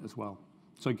footprint as well.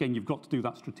 So again, you've got to do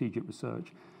that strategic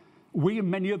research. We and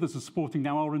many others are supporting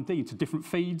now R&D into different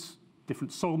feeds,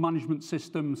 different soil management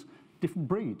systems, different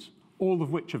breeds, all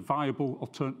of which are viable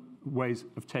alternate ways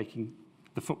of taking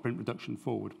the footprint reduction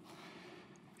forward.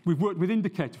 We've worked with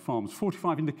indicator farms,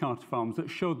 45 indicator farms, that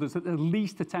showed there's at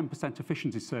least a 10%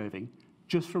 efficiency saving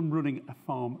just from running a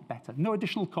farm better. No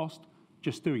additional cost,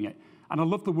 just doing it. And I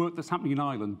love the work that's happening in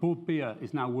Ireland. Bord Bia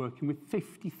is now working with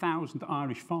 50,000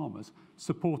 Irish farmers,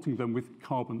 supporting them with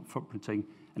carbon footprinting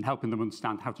and helping them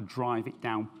understand how to drive it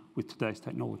down with today's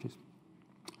technologies.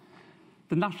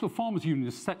 The National Farmers Union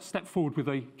has stepped forward with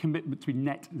a commitment to be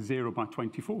net zero by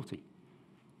 2040.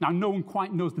 Now, no one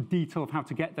quite knows the detail of how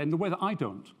to get there in the way that I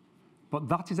don't. But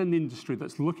that is an industry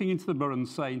that's looking into the mirror and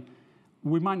saying,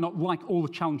 we might not like all the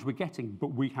challenge we're getting, but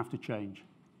we have to change.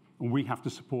 And we have to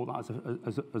support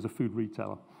that as a food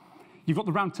retailer. You've got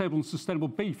the Roundtable on Sustainable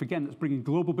Beef, again, that's bringing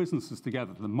global businesses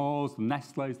together, the Mars, the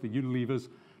Nestle's, the Unilevers,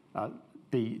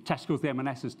 the Tesco's, the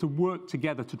M&S's, to work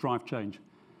together to drive change.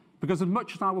 Because as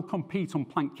much as I will compete on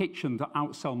Plant Kitchen to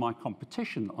outsell my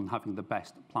competition on having the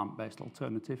best plant-based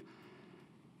alternative,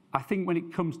 I think when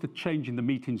it comes to changing the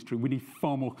meat industry, we need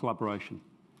far more collaboration.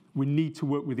 We need to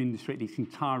work with industry in its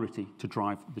entirety to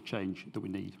drive the change that we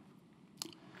need.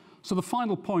 So the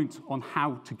final point on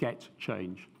how to get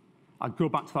change, I go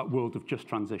back to that world of just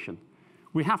transition.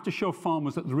 We have to show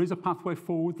farmers that there is a pathway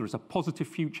forward, there is a positive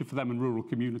future for them in rural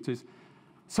communities.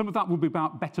 Some of that will be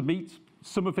about better meat.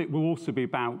 Some of it will also be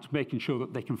about making sure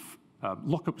that they can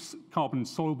lock up carbon in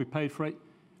soil, be paid for it,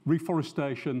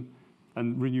 reforestation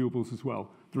and renewables as well.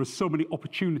 There are so many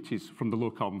opportunities from the low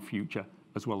carbon future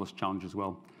as well as challenge as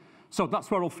well. So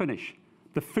that's where I'll finish.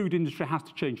 The food industry has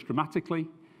to change dramatically.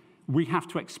 We have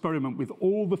to experiment with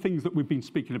all the things that we've been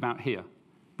speaking about here,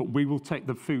 but we will take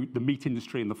the meat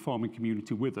industry and the farming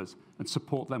community with us and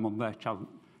support them on their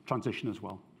transition as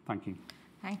well. Thank you.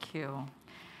 Thank you.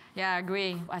 Yeah, I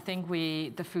agree. I think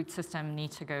the food system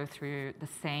needs to go through the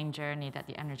same journey that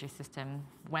the energy system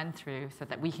went through so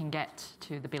that we can get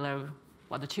to the below,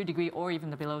 well, the 2 degree or even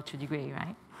the below 2 degree,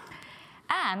 right?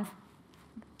 And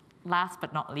last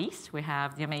but not least, we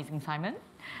have the amazing Simon.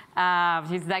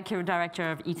 He's Executive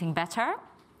Director of Eating Better.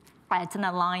 It's an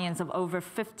alliance of over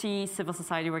 50 civil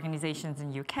society organizations in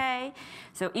the UK.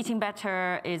 So Eating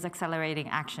Better is accelerating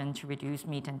action to reduce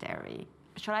meat and dairy.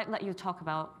 Should I let you talk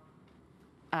about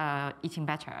Eating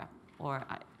Better? Or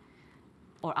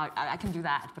I can do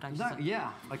that, but I just...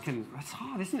 Yeah, I can. It's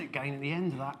hard, isn't it, going at the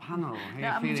end of that panel?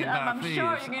 Yeah, I'm sure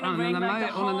you're going to bring back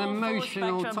the whole on an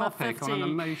emotional full spectrum topic. On an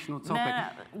emotional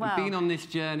topic. Well, we've been on this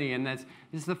journey, and this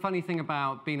is the funny thing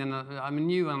about being I'm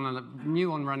new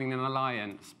on running an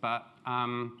alliance, but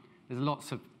there's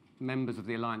lots of members of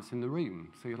the alliance in the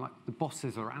room. So you're like, the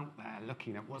bosses are out there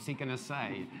looking at what's he going to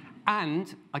say.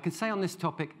 And I can say on this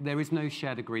topic, there is no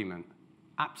shared agreement.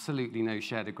 Absolutely no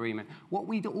shared agreement. What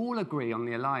we'd all agree on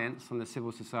the alliance, on the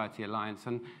Civil Society Alliance,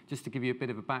 and just to give you a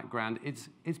bit of a background, it's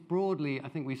broadly, I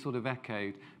think we sort of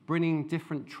echoed, bringing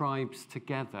different tribes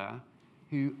together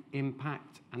who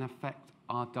impact and affect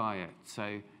our diet.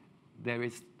 So there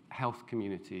is health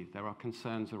community, there are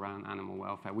concerns around animal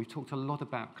welfare. We've talked a lot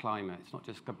about climate. It's not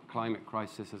just a climate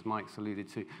crisis, as Mike's alluded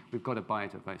to. We've got a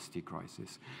biodiversity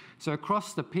crisis. So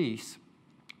across the piece,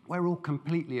 we're all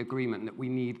completely in agreement that we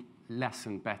need less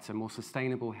and better, more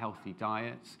sustainable, healthy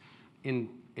diets. In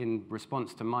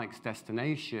response to Mike's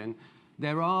destination,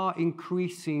 there are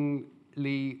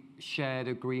increasingly shared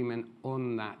agreement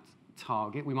on that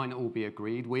target. We might not all be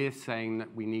agreed. We're saying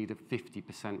that we need a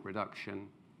 50% reduction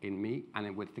in meat,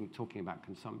 and we're talking about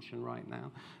consumption right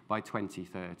now, by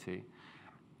 2030.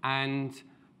 And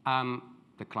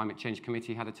the Climate Change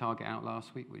Committee had a target out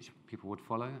last week, which people would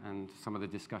follow, and some of the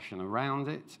discussion around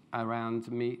it,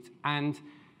 around meat. And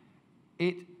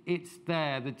it's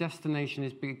there. The destination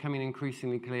is becoming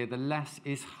increasingly clear. The less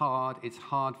is hard. It's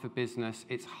hard for business.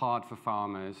 It's hard for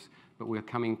farmers, but we're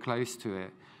coming close to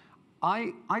it.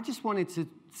 I just wanted to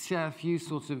share a few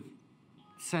sorts of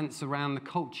sense around the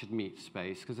cultured meat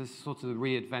space, because this is sort of the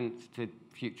reinvented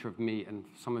future of meat, and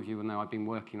some of you will know I've been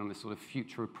working on this sort of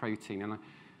future of protein. And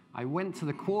I went to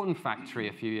the Quorn factory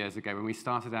a few years ago when we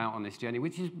started out on this journey,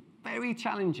 which is very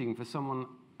challenging for someone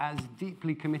as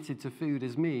deeply committed to food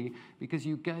as me, because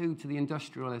you go to the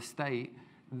industrial estate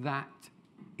that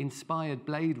inspired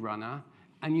Blade Runner,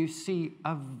 and you see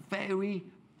a very,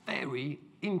 very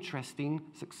interesting,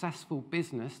 successful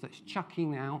business that's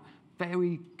chucking out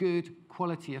very good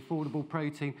quality, affordable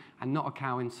protein, and not a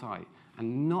cow in sight,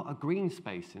 and not a green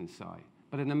space in sight,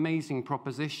 but an amazing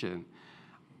proposition.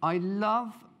 I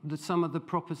love some of the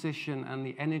proposition and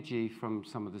the energy from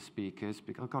some of the speakers,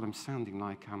 because, oh God, I'm sounding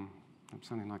like I'm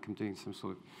doing some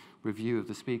sort of review of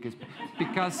the speakers,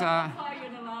 because I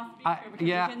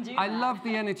love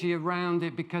the energy around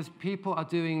it, because people are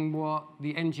doing what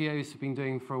the NGOs have been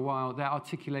doing for a while. They're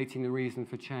articulating the reason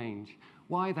for change.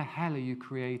 Why the hell are you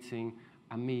creating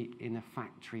a meat in a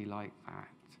factory like that?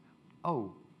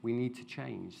 Oh, We need to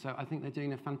change. So I think they're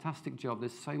doing a fantastic job.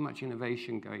 There's so much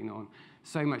innovation going on,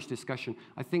 so much discussion.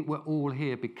 I think we're all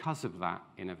here because of that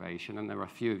innovation, and there are a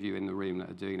few of you in the room that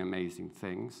are doing amazing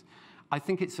things. I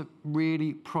think it's a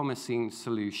really promising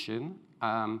solution.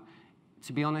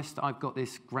 To be honest, I've got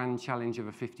this grand challenge of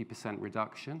a 50%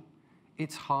 reduction.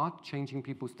 It's hard changing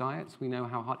people's diets. We know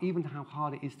how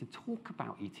hard it is to talk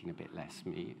about eating a bit less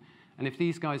meat. And if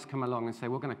these guys come along and say,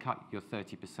 we're going to cut your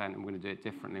 30% and we're going to do it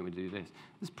differently, we'll do this,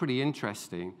 it's pretty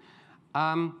interesting.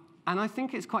 And I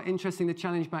think it's quite interesting to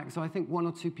challenge back. So I think one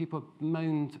or two people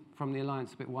moaned from the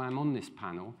Alliance a bit why I'm on this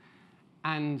panel.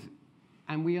 And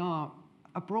we are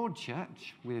a broad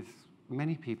church with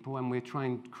many people, and we're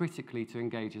trying critically to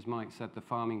engage, as Mike said, the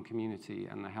farming community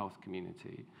and the health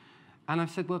community. And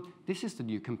I've said, well, this is the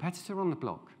new competitor on the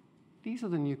block. This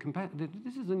is the new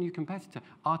competitor.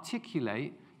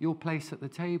 Articulate your place at the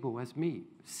table as meat.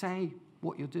 Say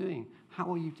what you're doing.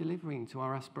 How are you delivering to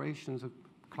our aspirations of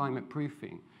climate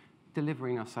proofing,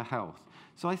 delivering us a health?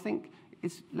 So I think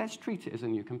let's treat it as a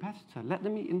new competitor. Let the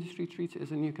meat industry treat it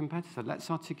as a new competitor. Let's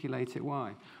articulate it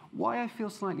why. Why I feel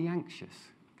slightly anxious.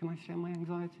 Can I share my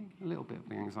anxiety? A little bit of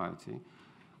the anxiety.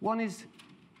 One is,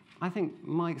 I think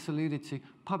Mike's alluded to,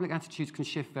 public attitudes can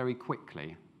shift very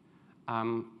quickly.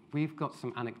 We've got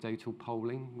some anecdotal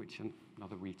polling, which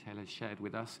another retailer shared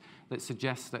with us, that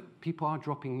suggests that people are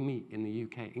dropping meat in the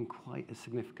UK in quite a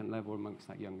significant level amongst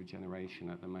that younger generation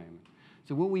at the moment.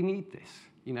 So will we need this?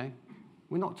 You know,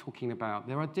 we're not talking about,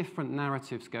 there are different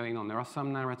narratives going on. There are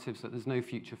some narratives that there's no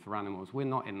future for animals. We're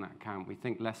not in that camp. We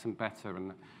think less and better,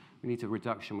 and we need a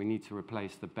reduction. We need to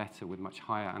replace the better with much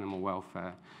higher animal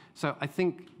welfare. So I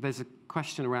think there's a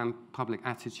question around public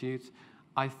attitudes.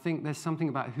 I think there's something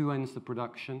about who owns the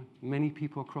production. Many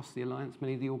people across the Alliance,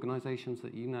 many of the organizations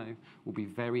that you know, will be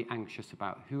very anxious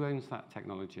about who owns that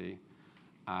technology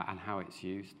and how it's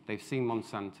used. They've seen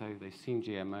Monsanto, they've seen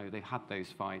GMO, they've had those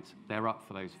fights. They're up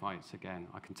for those fights again.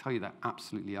 I can tell you they're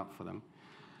absolutely up for them.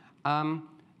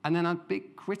 And then a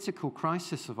big critical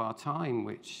crisis of our time,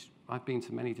 which I've been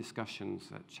to many discussions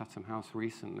at Chatham House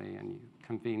recently, and you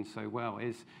convened so well,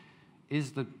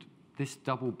 is this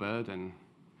double burden,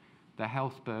 the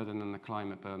health burden and the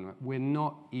climate burden. We're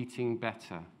not eating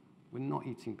better. We're not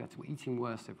eating better. We're eating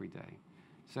worse every day.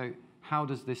 So how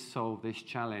does this solve this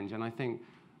challenge? And I think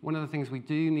one of the things, we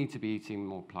do need to be eating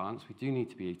more plants. We do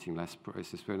need to be eating less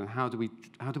processed food. And how do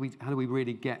we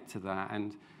really get to that?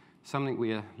 And something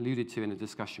we alluded to in a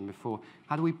discussion before,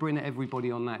 how do we bring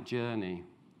everybody on that journey?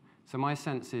 So my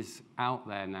sense is out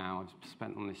there now, I've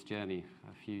spent on this journey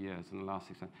a few years in the last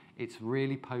 6 months, it's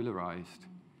really polarized.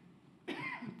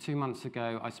 2 months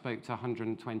ago, I spoke to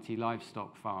 120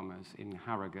 livestock farmers in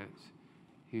Harrogate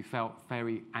who felt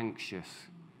very anxious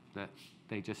that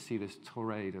they just see this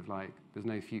tirade of like, there's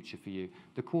no future for you.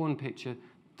 The corn picture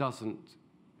doesn't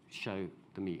show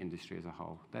the meat industry as a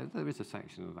whole. There is a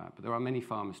section of that, but there are many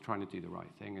farmers trying to do the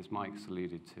right thing, as Mike's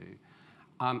alluded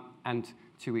to. And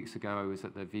 2 weeks ago, I was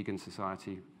at the Vegan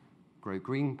Society Grow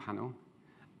Green panel,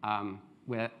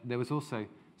 where there was also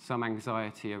some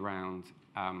anxiety around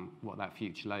what that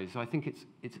future lays. So I think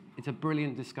it's a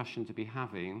brilliant discussion to be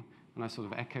having, and I sort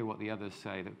of echo what the others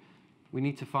say, that we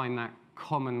need to find that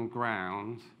common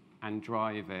ground and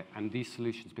drive it, and these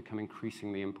solutions become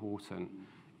increasingly important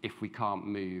if we can't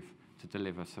move to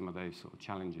deliver some of those sort of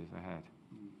challenges ahead.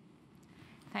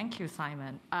 Thank you,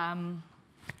 Simon.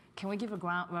 Can we give a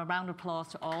round of applause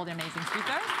to all the amazing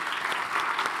speakers?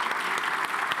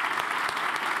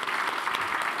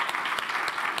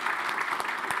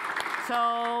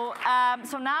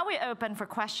 So now we open for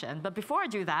questions. But before I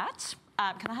do that,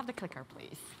 can I have the clicker,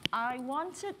 please? I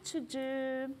wanted to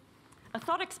do a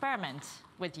thought experiment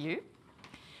with you.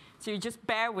 So you just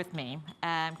bear with me.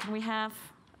 Can we have,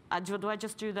 do I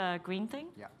just do the green thing?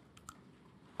 Yeah.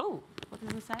 Oh, what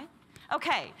does it say?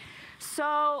 OK,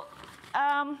 so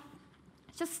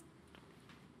just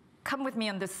come with me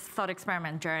on this thought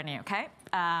experiment journey, OK?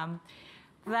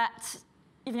 That,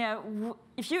 you know,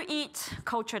 if you eat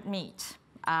cultured meat,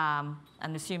 and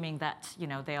assuming that, you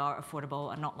know, they are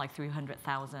affordable and not like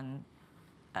 300,000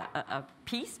 a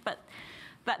piece, but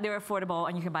that they're affordable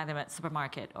and you can buy them at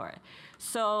supermarket, or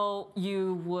so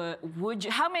you would you,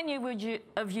 how many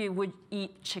of you would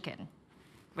eat chicken?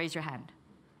 Raise your hand.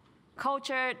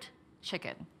 Cultured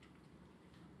chicken.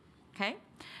 Okay?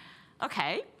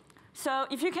 Okay. So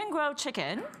if you can grow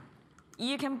chicken,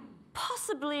 you can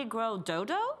possibly grow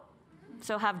dodo.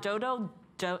 So have dodo.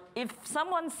 If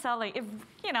someone's selling, if,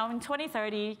 you know, in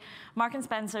 2030, Mark and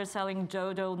Spencer is selling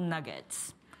dodo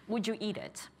nuggets, would you eat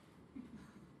it?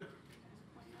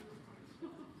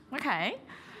 Okay.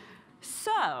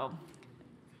 So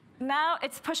now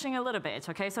it's pushing a little bit,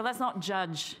 okay? So let's not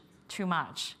judge too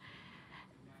much.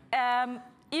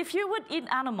 If you would eat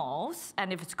animals,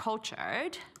 and if it's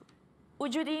cultured,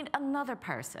 would you eat another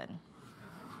person?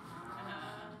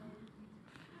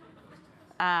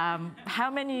 How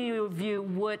many of you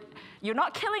would, you're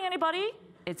not killing anybody,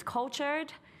 it's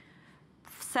cultured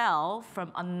cell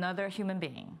from another human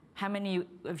being. How many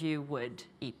of you would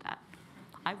eat that?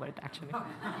 I would, actually.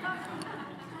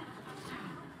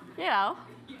 You know.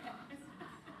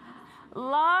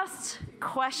 Last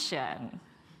question.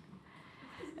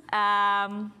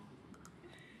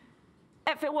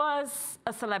 If it was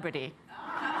a celebrity,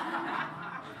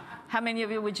 how many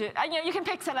of you would you? You can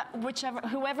pick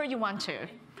whoever you want to,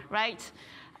 right?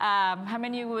 How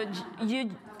many would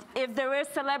you? If there is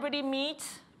celebrity meat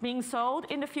being sold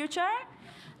in the future,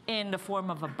 in the form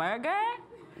of a burger,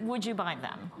 would you buy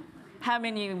them? How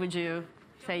many would you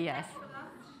say yes?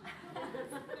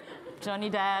 Johnny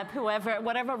Depp, whoever,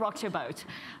 whatever rocks your boat.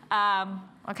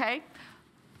 Okay,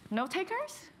 no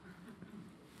takers?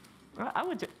 Well, I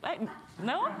would do.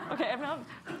 No? Okay, everyone.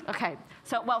 Okay.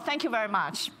 So, well, thank you very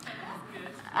much.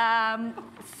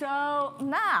 So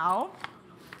now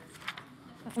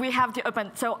we have to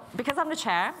open. So because I'm the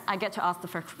chair, I get to ask the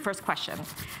first question,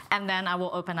 and then I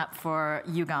will open up for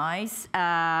you guys.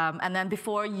 And then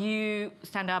before you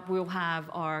stand up, we'll have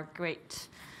our great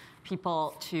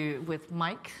people with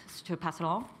mics to pass it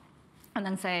on, and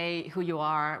then say who you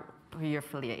are, who you're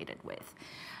affiliated with.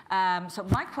 So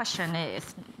my question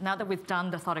is, now that we've done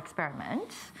the thought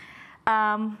experiment,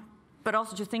 but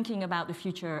also just thinking about the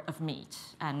future of meat,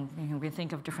 and we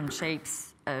think of different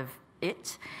shapes of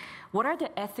it, what are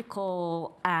the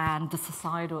ethical and the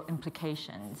societal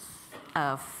implications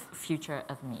of future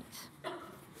of meat?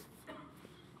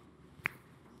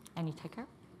 Any taker?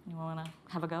 You want to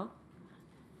have a go?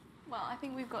 Well, I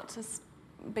think we've got to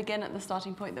begin at the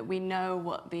starting point that we know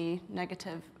what the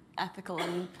negative ethical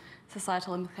and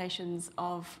societal implications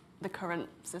of the current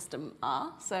system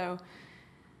are. So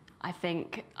I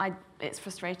think it's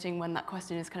frustrating when that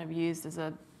question is kind of used as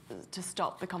to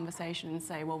stop the conversation and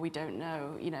say, well, we don't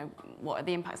know, what are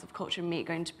the impacts of cultured meat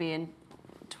going to be in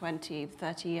 20,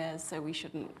 30 years, so we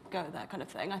shouldn't go there kind of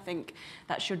thing. I think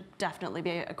that should definitely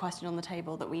be a question on the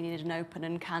table that we need an open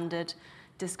and candid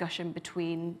discussion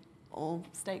between all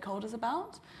stakeholders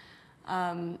about.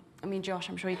 I mean, Josh,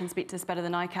 I'm sure you can speak to this better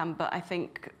than I can, but I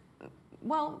think,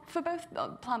 well, for both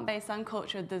plant-based and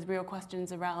cultured, there's real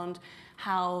questions around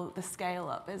how the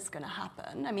scale-up is going to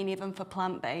happen. I mean, even for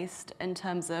plant-based, in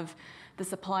terms of the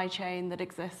supply chain that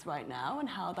exists right now and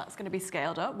how that's going to be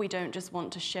scaled up, we don't just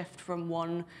want to shift from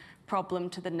one problem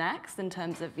to the next in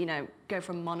terms of, go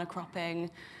from monocropping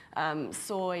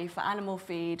soy for animal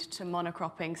feed to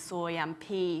monocropping soy and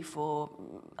pea for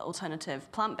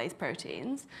alternative plant-based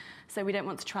proteins. So we don't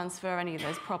want to transfer any of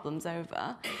those problems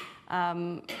over.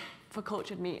 For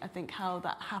cultured meat, I think how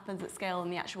that happens at scale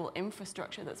and the actual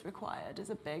infrastructure that's required is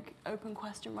a big open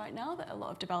question right now that a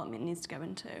lot of development needs to go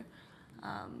into.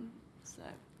 So,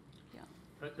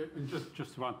 yeah. And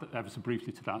just to add ever so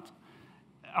briefly to that,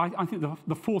 I think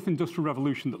the fourth industrial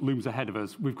revolution that looms ahead of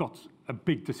us, we've got a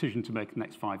big decision to make in the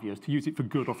next 5 years, to use it for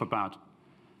good or for bad.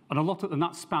 And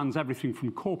that spans everything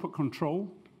from corporate control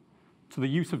to the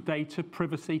use of data,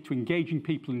 privacy, to engaging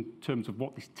people in terms of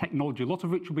what this technology, a lot of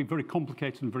which will be very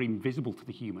complicated and very invisible to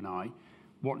the human eye,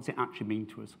 what does it actually mean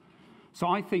to us? So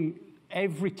I think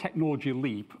every technology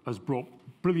leap has brought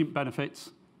brilliant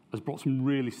benefits, has brought some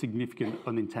really significant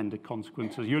unintended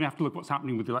consequences. You only have to look what's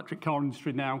happening with the electric car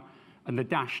industry now, and the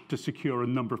dash to secure a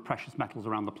number of precious metals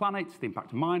around the planet, the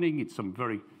impact of mining in some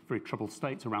very, very troubled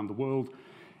states around the world.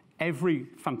 Every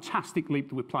fantastic leap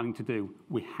that we're planning to do,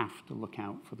 we have to look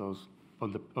out for those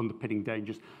underpinning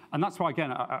dangers. And that's why,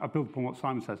 again, I build upon what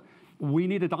Simon says. We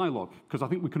need a dialogue, because I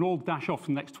think we can all dash off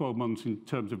the next 12 months in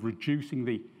terms of reducing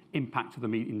the impact of the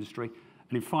meat industry.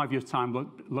 And in 5 years' time,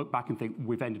 look back and think,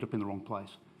 we've ended up in the wrong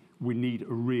place. We need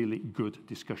a really good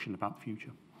discussion about the future.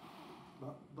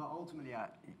 But ultimately,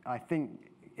 I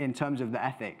think in terms of the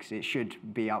ethics, it should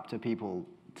be up to people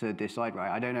to decide,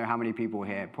 right? I don't know how many people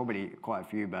here, probably quite a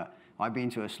few, but I've been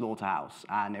to a slaughterhouse,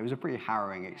 and it was a pretty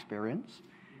harrowing experience.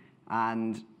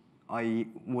 And I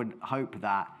would hope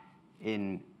that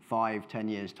in 5-10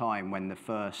 years' time, when the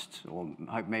first, or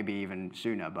hope maybe even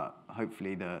sooner, but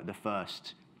hopefully the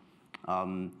first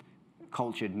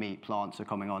cultured meat plants are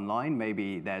coming online,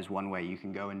 maybe there's one way you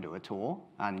can go and do a tour,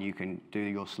 and you can do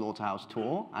your slaughterhouse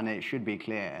tour, and it should be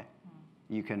clear.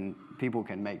 People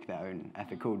can make their own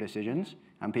ethical decisions,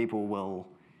 and people will,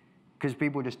 because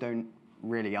people just don't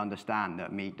really understand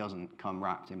that meat doesn't come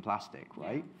wrapped in plastic,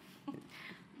 right?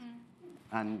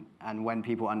 and when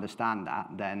people understand that,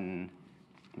 then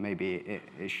maybe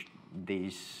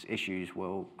these issues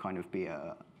will kind of be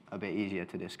a bit easier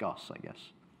to discuss, I guess.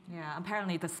 Yeah,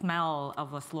 apparently the smell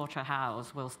of a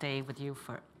slaughterhouse will stay with you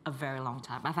for a very long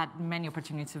time. I've had many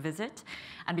opportunities to visit,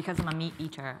 and because I'm a meat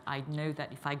eater, I know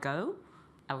that if I go,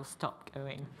 I will stop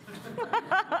going.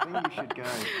 I think you should go.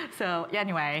 So yeah,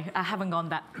 anyway, I haven't gone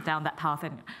down that path.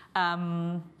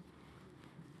 Can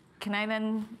I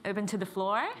then open to the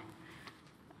floor?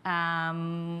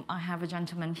 I have a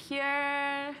gentleman here.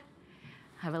 I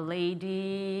have a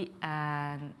lady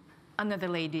and another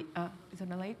lady. Is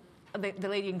it a lady? The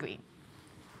lady in green.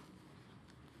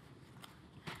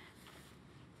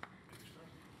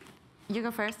 You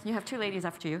go first. You have two ladies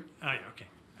after you. Yeah, okay.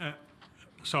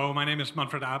 So my name is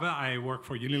Manfred Abe. I work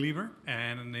for Unilever,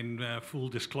 and in full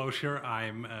disclosure,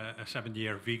 I'm a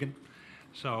 7-year vegan.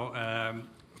 So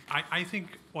I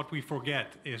think what we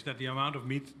forget is that the amount of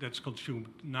meat that's consumed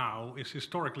now is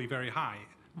historically very high.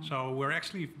 So we're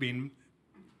actually been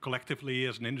collectively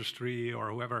as an industry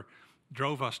or whoever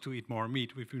drove us to eat more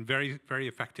meat, we've been very, very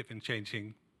effective in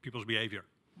changing people's behavior.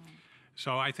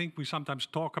 So I think we sometimes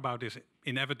talk about this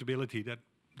inevitability that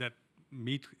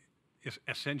meat is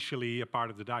essentially a part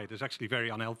of the diet. It's actually very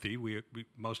unhealthy.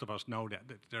 Most of us know that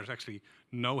there's actually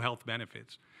no health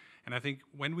benefits. And I think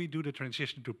when we do the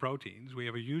transition to proteins, we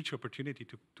have a huge opportunity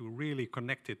to really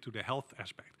connect it to the health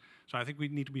aspect. So I think we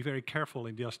need to be very careful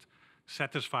in just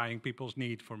satisfying people's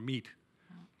need for meat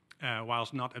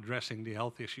whilst not addressing the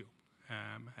health issue.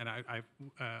 And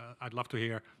I'd love to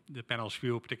hear the panel's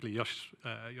view, particularly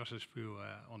Josh's view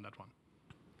on that one.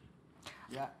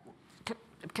 Yeah.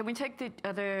 Can we take the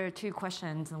other two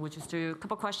questions and we'll just do a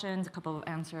couple questions, a couple of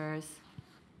answers?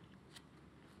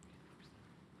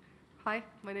 Hi,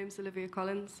 my name's Olivia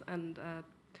Collins, and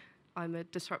I'm a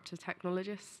disruptive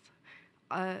technologist.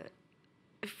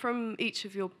 From each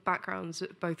of your backgrounds,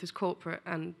 both as corporate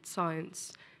and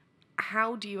science,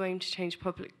 how do you aim to change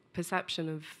public perception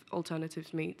of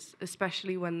alternative meats,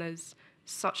 especially when there's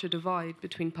such a divide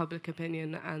between public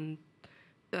opinion and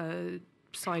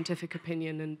scientific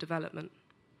opinion and development?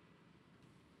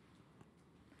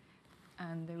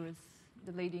 And there was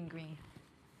the lady in green.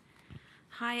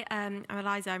 Hi, I'm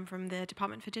Eliza. I'm from the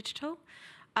Department for Digital.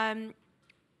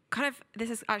 This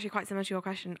is actually quite similar to your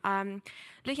question.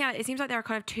 Looking at it, it seems like there are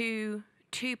kind of two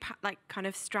kind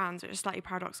of strands, which is slightly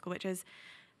paradoxical, which is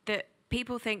that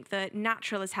people think that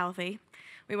natural is healthy.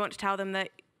 We want to tell them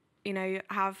that,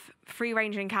 have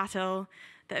free-ranging cattle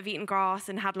that have eaten grass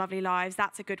and had lovely lives.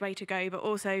 That's a good way to go, but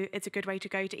also it's a good way to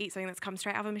go to eat something that's come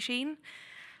straight out of a machine.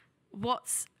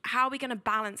 How are we going to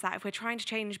balance that if we're trying to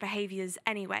change behaviours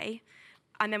anyway?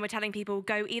 And then we're telling people,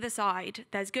 go either side.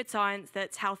 There's good science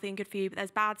that's healthy and good for you, but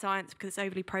there's bad science because it's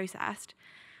overly processed.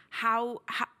 How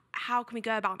can we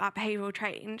go about that behavioural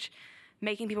change,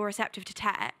 making people receptive to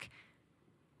tech,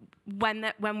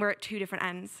 when we're at two different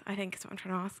ends, I think is what I'm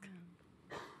trying to ask.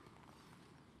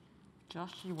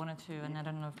 Josh, you wanted to, and I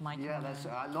don't know if Mike... Yeah, there's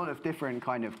a lot of different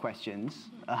kind of questions.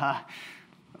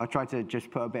 I'll try to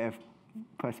just put a bit of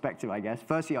perspective, I guess.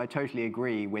 Firstly, I totally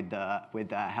agree with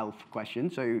the health question.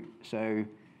 So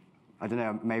I don't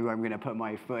know, maybe I'm going to put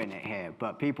my foot in it here,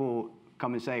 but people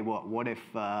come and say, what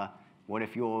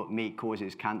if your meat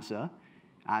causes cancer?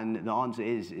 And the answer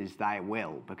is that it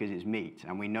will, because it's meat,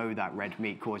 and we know that red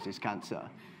meat causes cancer.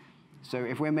 So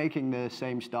if we're making the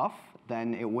same stuff,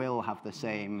 then it will have the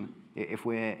same. If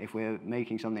we're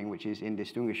making something which is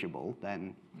indistinguishable,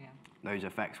 then those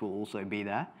effects will also be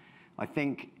there. I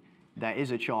think there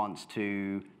is a chance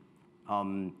to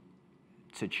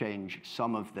change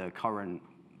some of the current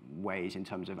ways in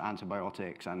terms of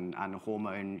antibiotics and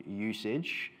hormone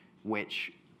usage,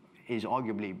 which is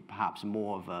arguably perhaps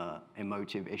more of an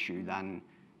emotive issue than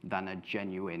a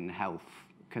genuine health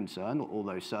concern,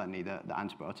 although certainly the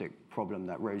antibiotic problem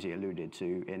that Rosie alluded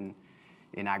to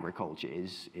in agriculture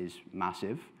is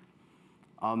massive.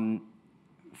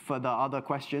 For the other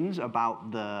questions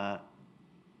about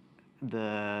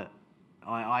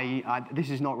this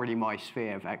is not really my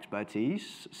sphere of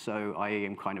expertise, so I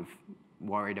am kind of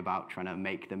worried about trying to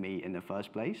make the meat in the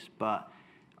first place. But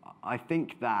I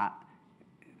think that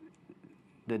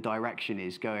the direction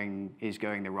is going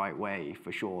the right way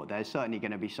for sure. There's certainly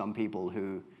going to be some people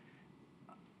who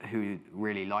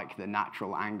really like the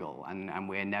natural angle, and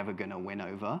we're never going to win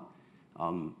over.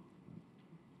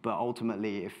 But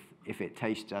ultimately, if it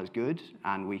tastes as good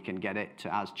and we can get it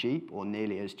to as cheap or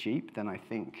nearly as cheap, then I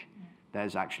think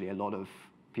there's actually a lot of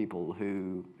people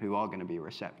who are going to be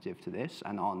receptive to this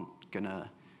and aren't going to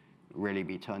really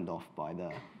be turned off by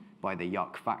the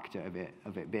yuck factor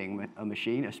of it being a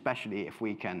machine, especially if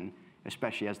we can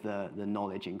especially as the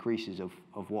knowledge increases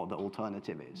of what the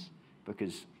alternative is,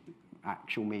 because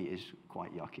actual meat is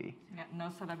quite yucky. Yeah,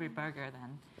 no celebrity burger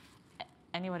then.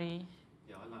 Anybody?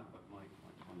 Yeah, I like what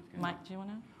Mike, do you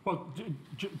want to? Well,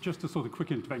 just a sort of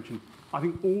quick intervention. I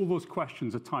think all those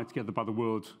questions are tied together by the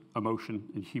word emotion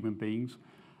in human beings.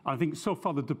 I think so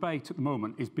far the debate at the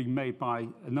moment is being made by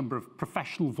a number of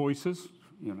professional voices,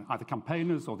 either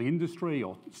campaigners or the industry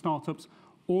or startups,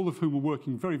 all of whom are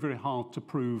working very, very hard to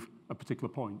prove a particular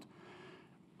point.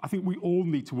 I think we all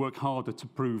need to work harder to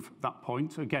prove that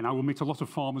point. Again, I will meet a lot of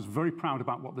farmers very proud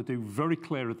about what they do, very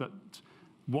clear that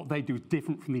what they do is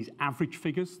different from these average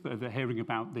figures that they're hearing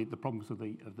about the problems of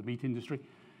the meat industry.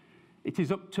 It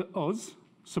is up to us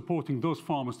supporting those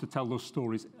farmers to tell those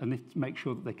stories and to make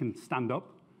sure that they can stand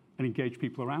up and engage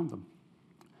people around them.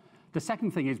 The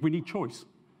second thing is we need choice,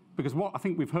 because what I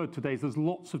think we've heard today is there's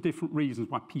lots of different reasons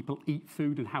why people eat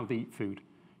food and how they eat food.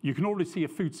 You can already see a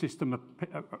food system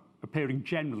appearing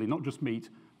generally, not just meat,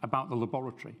 about the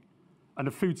laboratory, and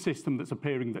a food system that's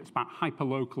appearing that's about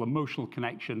hyperlocal, emotional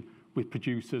connection with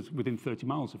producers within 30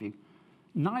 miles of you.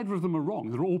 Neither of them are wrong.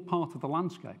 They're all part of the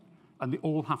landscape, and they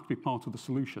all have to be part of the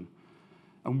solution.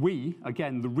 And we,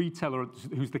 again, the retailer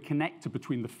who's the connector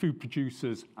between the food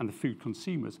producers and the food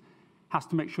consumers, has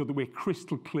to make sure that we're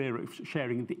crystal clear at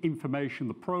sharing the information,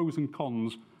 the pros and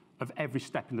cons of every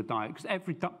step in the diet, because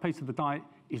every piece of the diet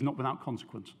is not without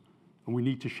consequence. And we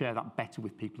need to share that better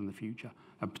with people in the future,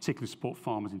 and particularly support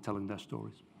farmers in telling their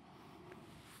stories.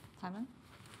 Simon?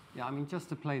 Yeah, I mean, just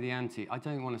to play the ante, I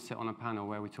don't want to sit on a panel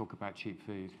where we talk about cheap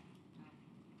food.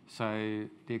 So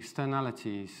the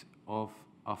externalities of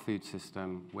our food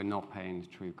system, we're not paying the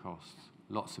true costs.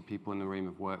 Lots of people in the room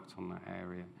have worked on that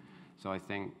area. So I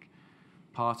think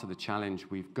part of the challenge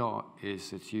we've got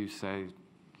is, as you say,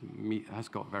 meat has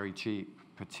got very cheap,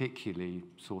 particularly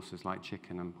sources like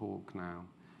chicken and pork now,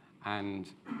 and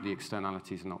the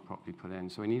externalities are not properly put in.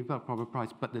 So we need a proper price.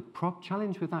 But the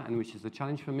challenge with that, and which is the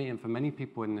challenge for me and for many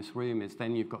people in this room, is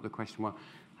then you've got the question, well,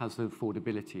 how's the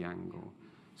affordability angle?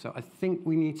 So I think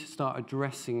we need to start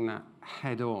addressing that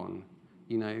head on.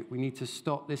 We need to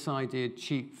stop this idea of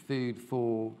cheap food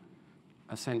for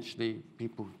essentially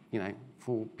people,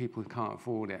 for people who can't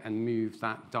afford it, and move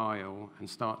that dial and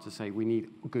start to say we need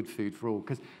good food for all.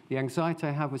 Because the anxiety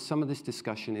I have with some of this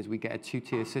discussion is we get a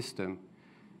two-tier system.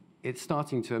 It's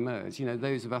starting to emerge.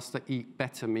 Those of us that eat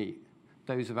better meat,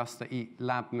 those of us that eat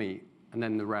lab meat, and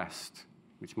then the rest,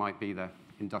 which might be the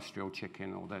industrial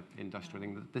chicken or the industrial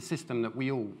thing, the system that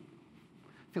we all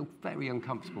feel very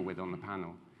uncomfortable with on the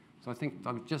panel. So I think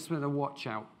I'm just going to watch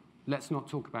out. Let's not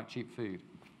talk about cheap food.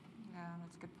 Yeah,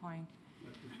 that's a good point.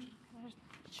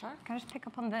 Sure. Can I just pick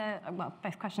up on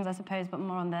both questions, I suppose, but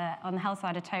more on the health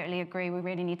side? I totally agree. We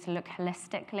really need to look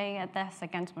holistically at this.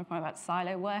 Again, to my point about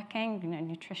silo working,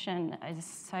 nutrition is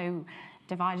so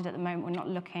divided at the moment. We're not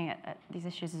looking at these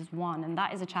issues as one, and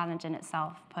that is a challenge in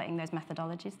itself, putting those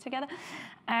methodologies together.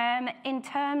 In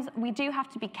terms, we do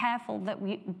have to be careful that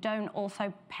we don't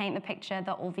also paint the picture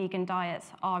that all vegan diets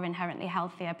are inherently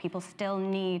healthier. People still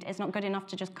need, it's not good enough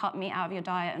to just cut meat out of your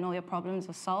diet and all your problems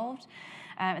are solved.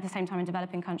 At the same time, in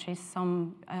developing countries,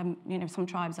 some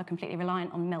tribes are completely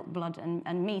reliant on milk, blood,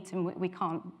 and meat, and we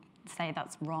can't say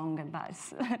that's wrong and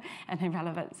that's an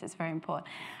irrelevance. It's very important.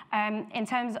 In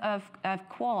terms of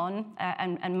corn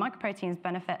and microproteins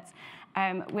benefits,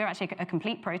 we're actually a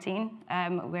complete protein.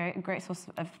 We're a great source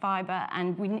of fiber,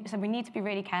 and so we need to be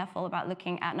really careful about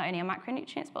looking at not only our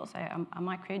macronutrients, but also our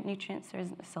micronutrients. There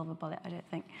isn't a silver bullet, I don't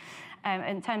think.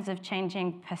 In terms of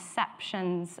changing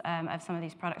perceptions of some of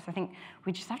these products, I think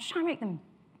we just have to try and make them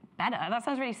better. That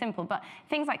sounds really simple, but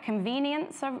things like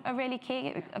convenience are really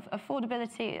key,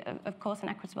 affordability, of course, and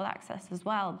equitable access as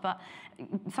well. But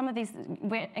some of these,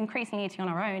 we're increasingly eating on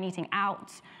our own, eating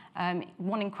out,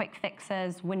 wanting quick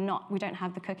fixes. We don't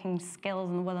have the cooking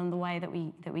skills and the will and the way that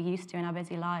we used to in our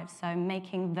busy lives. So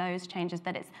making those changes,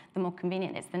 that it's the more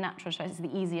convenient, it's the natural choice, it's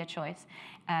the easier choice.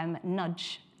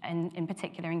 Nudge, in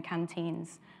particular in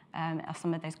canteens, are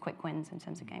some of those quick wins in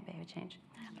terms of getting behaviour change.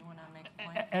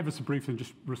 Ever so briefly,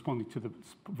 just responding to the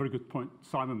very good point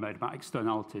Simon made about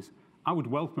externalities, I would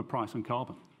welcome a price on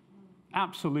carbon.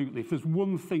 Absolutely. If there's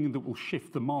one thing that will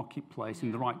shift the marketplace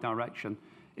in the right direction,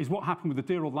 is what happened with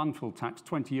the dear old landfill tax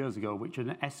 20 years ago, which is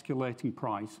an escalating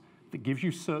price that gives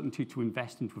you certainty to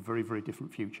invest into a very, very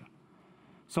different future.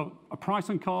 So a price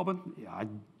on carbon, I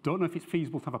don't know if it's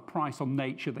feasible to have a price on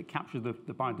nature that captures the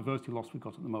biodiversity loss we've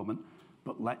got at the moment,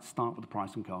 but let's start with the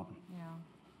price on carbon. Yeah.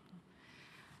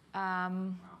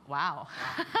 Wow.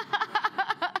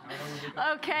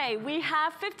 Okay, we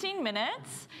have 15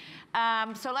 minutes.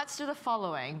 So let's do the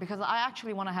following, because I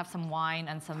actually want to have some wine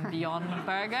and some Beyond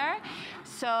Burger.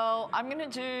 So I'm going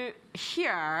to do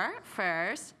here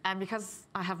first, and because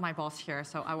I have my boss here,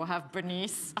 so I will have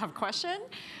Bernice have a question.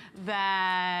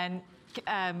 Then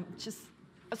I'm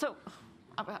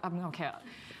okay.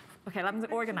 Okay, let me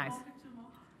organize.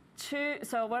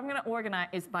 So what I'm going to organize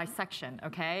is by section,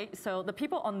 okay? So the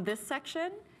people on this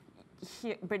section,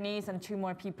 here, Bernice and 2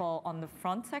 more people on the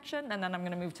front section, and then I'm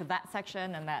going to move to that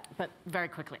section and that, but very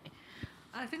quickly.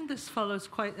 I think this follows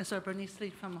quite, so Bernice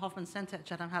Lee from Hoffman Center at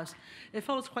Chatham House. It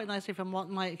follows quite nicely from what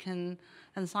Mike and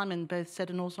Simon both said,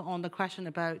 and also on the question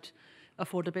about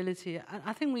affordability.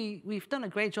 I think we've done a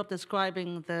great job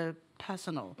describing the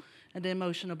personal and the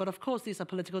emotional, but of course these are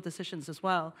political decisions as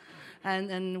well.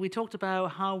 And we talked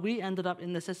about how we ended up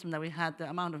in the system that we had. The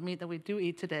amount of meat that we do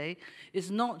eat today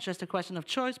is not just a question of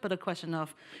choice, but a question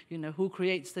of, who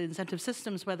creates the incentive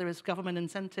systems, whether it's government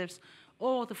incentives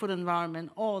or the food environment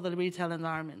or the retail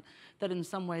environment, that in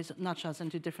some ways nudge us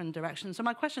into different directions. So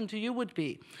my question to you would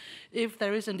be, if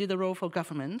there is indeed a role for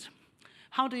government,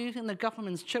 how do you think the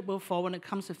government's chip will fall when it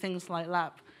comes to things like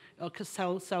lab or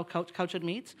cell-cultured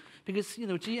meat? Because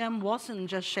GM wasn't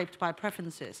just shaped by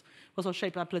preferences, was also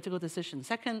shaped by political decisions.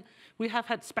 Second, we have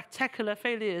had spectacular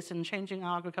failures in changing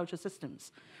our agriculture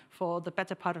systems for the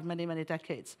better part of many, many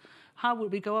decades. How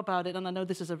would we go about it? And I know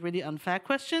this is a really unfair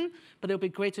question, but it would be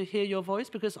great to hear your voice,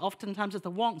 because oftentimes it's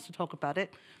the wants to talk about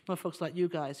it, not folks like you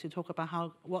guys who talk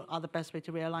about what are the best way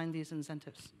to realign these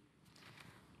incentives.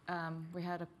 We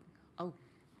had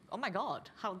oh my God!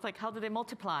 How do they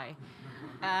multiply?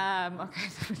 Okay, I'm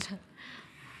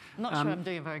not sure I'm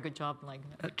doing a very good job.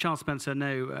 Charles Spencer,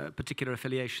 no particular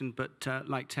affiliation, but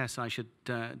like Tess, I should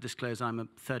disclose I'm a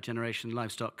 3rd-generation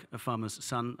livestock farmer's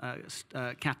son,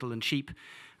 cattle and sheep.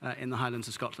 In the Highlands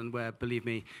of Scotland, where, believe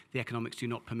me, the economics do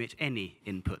not permit any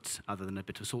inputs other than a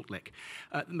bit of salt lick.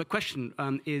 The question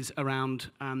is around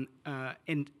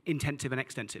intensive and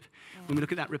extensive. When we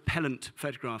look at that repellent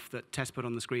photograph that Tess put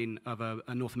on the screen of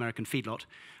a North American feedlot,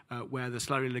 where the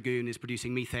slurry lagoon is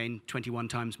producing methane 21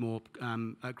 times more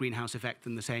greenhouse effect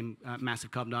than the same mass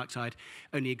of carbon dioxide,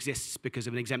 only exists because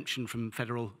of an exemption from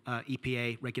federal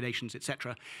EPA regulations,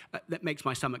 etc. That makes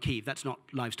my stomach heave. That's not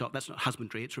livestock, that's not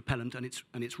husbandry, it's repellent, and it's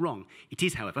wrong. It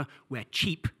is, however, where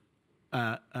cheap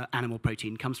animal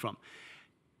protein comes from.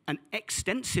 An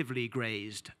extensively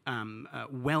grazed,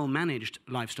 well-managed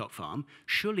livestock farm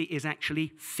surely is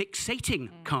actually fixating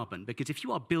carbon, because if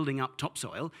you are building up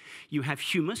topsoil, you have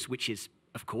humus, which is,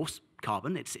 of course,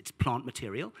 carbon, it's plant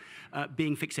material,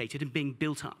 being fixated and being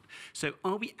built up. So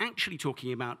are we actually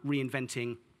talking about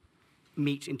reinventing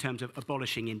meat in terms of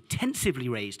abolishing intensively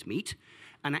raised meat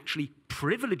and actually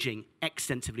privileging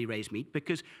extensively raised meat?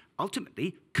 Because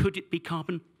ultimately, could it be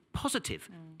carbon positive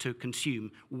to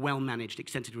consume well-managed,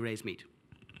 extensively raised meat?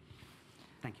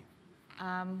 Thank you.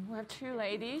 We have 2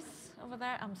 ladies over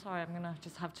there. I'm sorry, I'm going to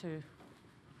just have to...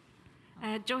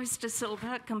 Joyce De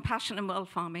Silva, Compassion and World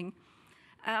Farming.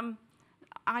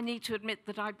 I need to admit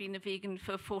that I've been a vegan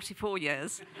for 44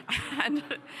 years, and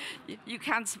you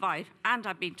can survive. And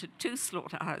I've been to 2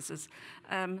 slaughterhouses,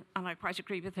 and I quite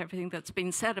agree with everything that's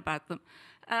been said about them.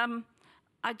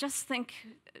 I just think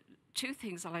 2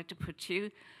 things I'd like to put to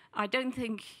you. I don't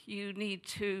think you need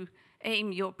to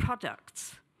aim your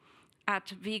products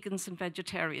at vegans and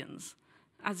vegetarians.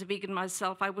 As a vegan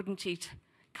myself, I wouldn't eat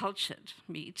cultured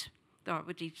meat, though I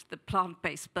would eat the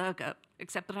plant-based burger,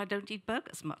 except that I don't eat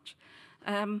burgers much.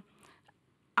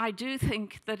 I do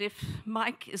think that if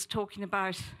Mike is talking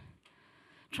about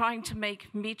trying to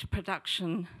make meat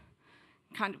production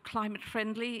kind of climate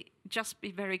friendly, just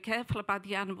be very careful about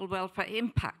the animal welfare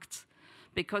impacts,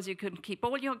 because you can keep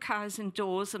all your cows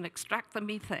indoors and extract the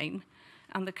methane,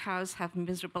 and the cows have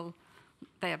miserable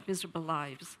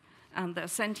lives, and they're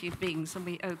sentient beings, and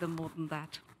we owe them more than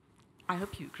that. I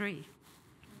hope you agree.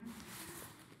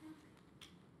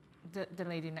 The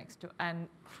lady next to, and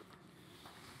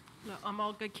Hello, I'm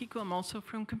Olga Kiko. I'm also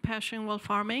from Compassion World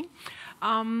Farming.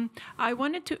 I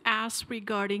wanted to ask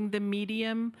regarding the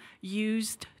medium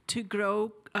used to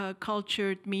grow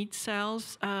cultured meat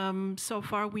cells. So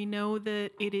far, we know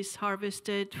that it is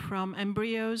harvested from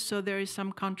embryos, so there is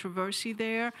some controversy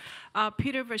there.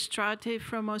 Peter Verstraete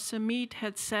from Mosa Meat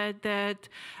had said that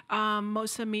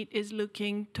Mosa Meat is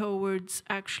looking towards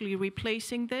actually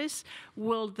replacing this.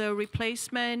 Will the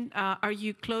replacement, are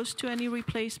you close to any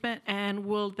replacement, and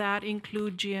will that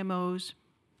include GMOs?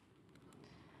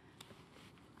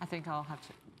 I think I'll have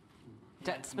to...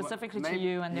 Specifically to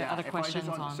you and the other questions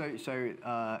on.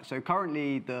 So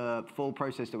currently the full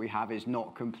process that we have is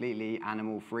not completely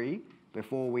animal-free.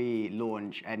 Before we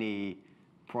launch any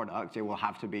product, it will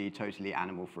have to be totally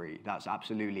animal-free. That's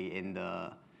absolutely in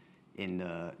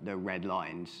the red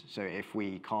lines. So if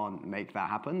we can't make that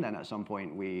happen, then at some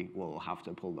point we will have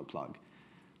to pull the plug.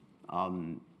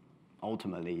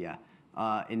 Ultimately, yeah.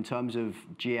 In terms of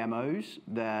GMOs,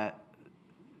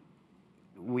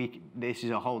 this is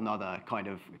a whole nother kind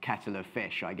of kettle of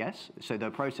fish, I guess. So the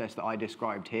process that I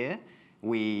described here,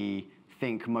 we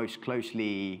think most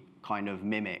closely kind of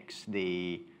mimics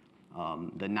the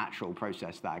natural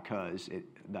process that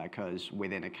occurs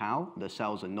within a cow. The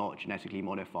cells are not genetically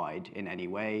modified in any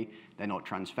way. They're not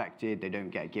transfected. They don't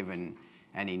get given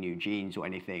any new genes or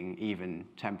anything, even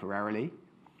temporarily.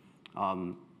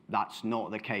 That's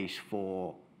not the case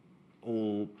for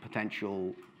all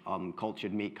potential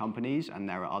cultured meat companies, and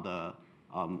there are other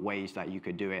ways that you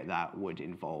could do it that would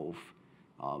involve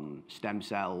stem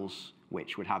cells,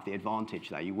 which would have the advantage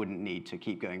that you wouldn't need to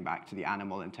keep going back to the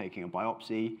animal and taking a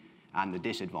biopsy, and the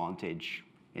disadvantage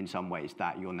in some ways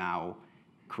that you're now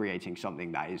creating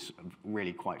something that is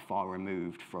really quite far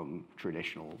removed from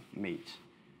traditional meat.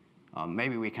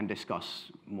 Maybe we can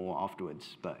discuss more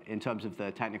afterwards, but in terms of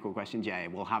the technical questions, yeah,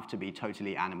 it will have to be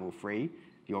totally animal-free.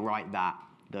 You're right that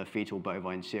the fetal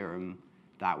bovine serum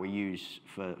that we use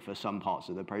for some parts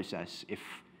of the process, if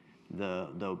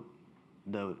the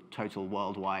total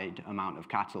worldwide amount of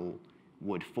cattle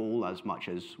would fall as much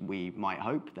as we might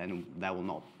hope, then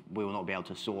we will not be able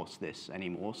to source this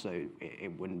anymore, so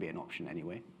it wouldn't be an option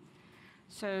anyway.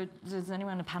 So does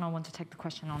anyone on the panel want to take the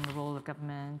question on the role of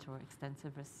government or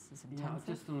extensive versus intensive?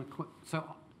 Yeah, just on so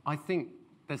I think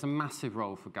there's a massive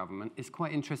role for government. It's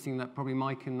quite interesting that probably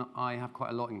Mike and I have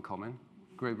quite a lot in common.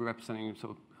 We're representing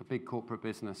sort of a big corporate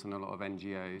business and a lot of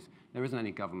NGOs. There isn't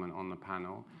any government on the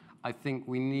panel. I think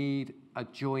we need a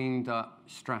joined-up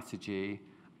strategy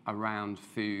around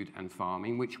food and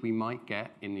farming, which we might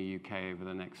get in the UK over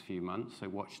the next few months. So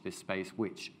watch this space,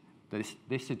 which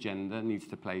this agenda needs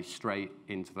to play straight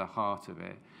into the heart of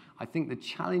it. I think the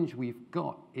challenge we've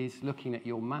got is looking at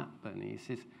your map, Bernice,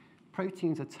 is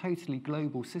protein's a totally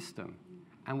global system.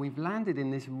 And we've landed in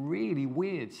this really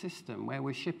weird system where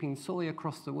we're shipping soy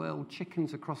across the world,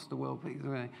 chickens across the world,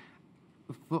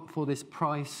 for this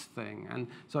price thing. And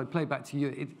so I play back to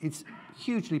you, it's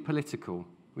hugely political.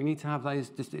 We need to have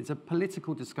those, it's a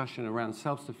political discussion around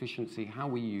self-sufficiency, how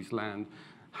we use land,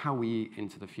 how we eat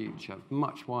into the future,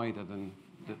 much wider than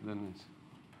this.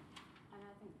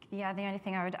 Yeah, the only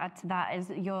thing I would add to that is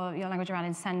your language around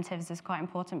incentives is quite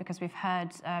important, because we've heard,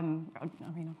 I mean,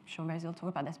 I'm sure Rosie will talk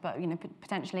about this, but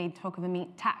potentially talk of a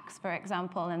meat tax, for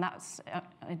example, and that's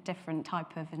a different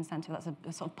type of incentive. That's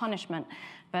a sort of punishment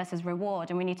versus reward,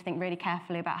 and we need to think really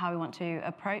carefully about how we want to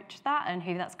approach that and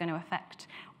who that's going to affect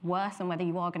worse, and whether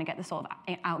you are going to get the sort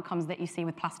of outcomes that you see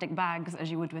with plastic bags as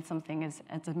you would with something as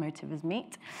emotive as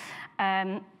meat.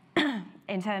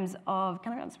 In terms of,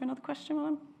 can I answer another question while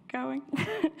I'm going?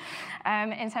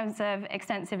 In terms of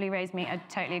extensively raised meat, I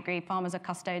totally agree. Farmers are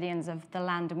custodians of the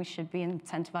land, and we should be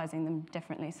incentivizing them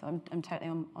differently. So I'm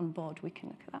totally on board. We can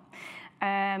look at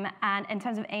that. And in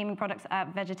terms of aiming products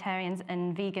at vegetarians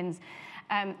and vegans,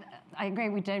 I agree.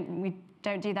 We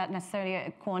don't do that necessarily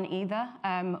at Quorn either.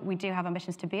 We do have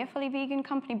ambitions to be a fully vegan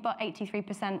company, but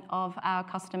 83% of our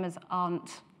customers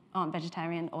aren't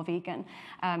vegetarian or vegan.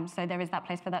 So there is that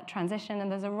place for that transition,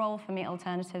 and there's a role for meat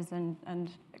alternatives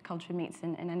and cultured meats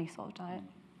in any sort of diet.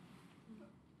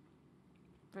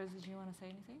 Rosie, do you want to say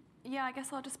anything? Yeah, I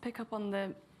guess I'll just pick up on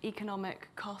the economic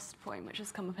cost point, which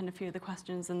has come up in a few of the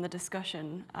questions in the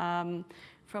discussion.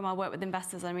 From our work with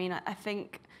investors, I mean, I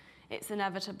think it's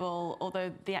inevitable, although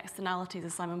the externalities,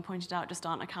 as Simon pointed out, just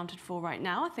aren't accounted for right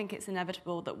now. I think it's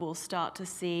inevitable that we'll start to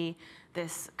see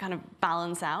this kind of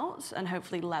balance out and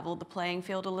hopefully level the playing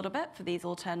field a little bit for these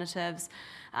alternatives,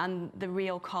 and the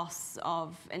real costs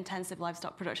of intensive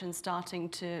livestock production starting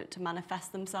to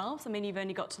manifest themselves. I mean, you've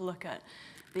only got to look at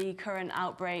the current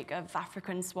outbreak of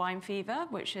African swine fever,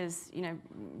 which is,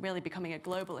 really becoming a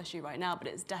global issue right now, but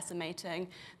it's decimating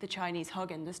the Chinese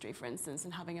hog industry, for instance,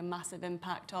 and having a massive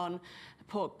impact on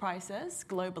pork prices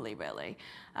globally, really.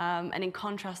 And in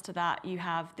contrast to that, you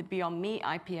have the Beyond Meat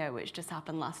IPO, which just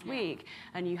happened last week,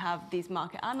 and you have these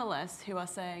market analysts who are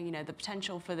saying, the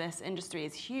potential for this industry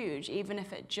is huge, even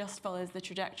if it just follows the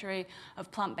trajectory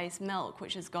of plant-based milk,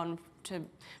 which has gone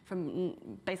from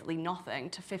basically nothing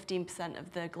to 15%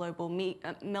 of the global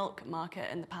milk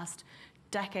market in the past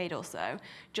decade or so.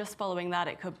 Just following that,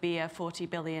 it could be a $40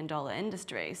 billion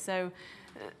industry. So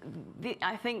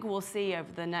I think we'll see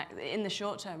in the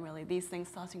short term, really, these things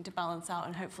starting to balance out,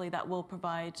 and hopefully that will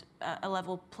provide a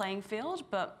level playing field.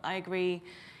 But I agree,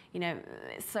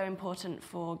 it's so important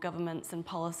for governments and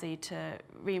policy to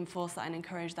reinforce that and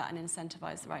encourage that and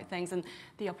incentivize the right things. And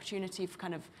the opportunity for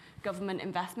kind of government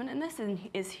investment in this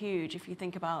is huge. If you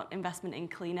think about investment in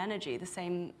clean energy, the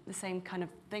same kind of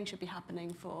thing should be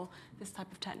happening for this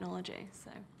type of technology.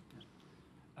 So.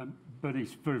 But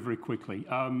it's very, very quickly.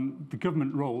 The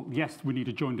government role, yes, we need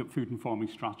a joined-up food and farming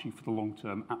strategy for the long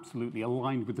term, absolutely,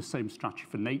 aligned with the same strategy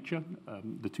for nature,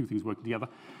 the two things working together.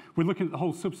 We're looking at the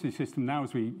whole subsidy system now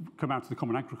as we come out of the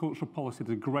Common Agricultural Policy.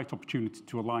 There's a great opportunity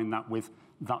to align that with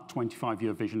that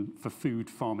 25-year vision for food,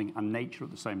 farming and nature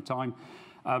at the same time.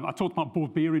 I talked about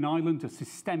Bord Bia in Ireland, a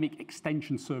systemic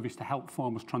extension service to help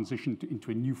farmers transition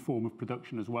into a new form of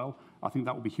production as well. I think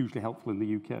that will be hugely helpful in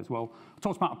the UK as well. I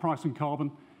talked about a price on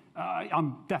carbon.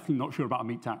 I'm definitely not sure about a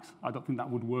meat tax. I don't think that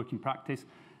would work in practice.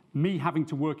 Me having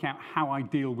to work out how I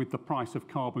deal with the price of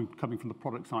carbon coming from the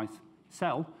products I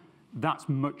sell, that's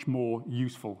much more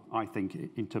useful, I think,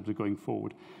 in terms of going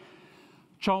forward.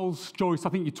 Charles, Joyce, I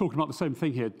think you're talking about the same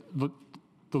thing here, the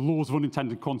laws of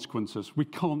unintended consequences. We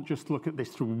can't just look at this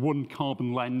through one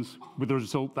carbon lens with the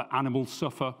result that animals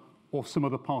suffer or some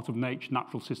other part of nature,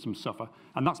 natural systems suffer.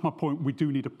 And that's my point. We do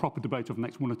need a proper debate over the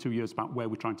next 1 or 2 years about where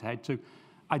we're trying to head to.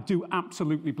 I do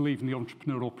absolutely believe in the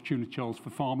entrepreneurial opportunity, Charles, for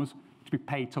farmers to be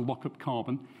paid to lock up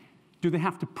carbon. Do they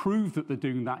have to prove that they're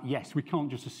doing that? Yes. We can't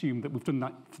just assume that we've done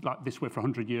that like this way for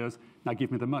 100 years, now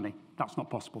give me the money. That's not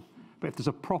possible. But if there's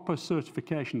a proper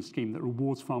certification scheme that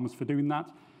rewards farmers for doing that,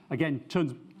 again,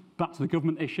 turns back to the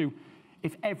government issue,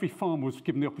 if every farmer was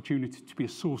given the opportunity to be a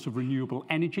source of renewable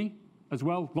energy as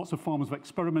well, lots of farmers have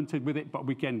experimented with it, but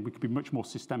again, we could be much more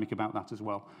systemic about that as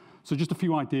well. So just a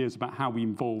few ideas about how we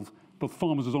involve both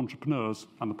farmers as entrepreneurs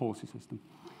and the policy system.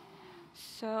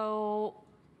 So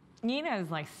Nina is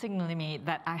like signaling me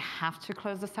that I have to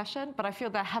close the session, but I feel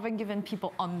that I haven't given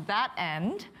people on that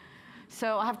end.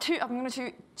 So I'm going to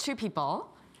do two people,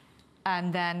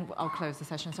 and then I'll close the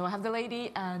session. So I have the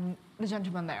lady and the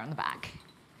gentleman there in the back.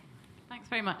 Thanks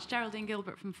very much. Geraldine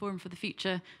Gilbert from Forum for the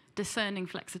Future, discerning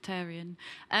flexitarian.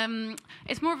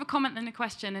 It's more of a comment than a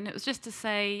question, and it was just to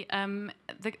say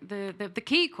the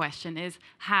key question is,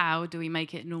 how do we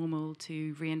make it normal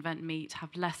to reinvent meat,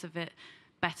 have less of it,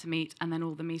 better meat, and then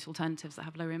all the meat alternatives that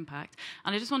have low impact?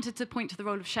 And I just wanted to point to the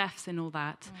role of chefs in all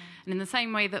that. And in the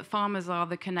same way that farmers are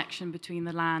the connection between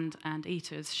the land and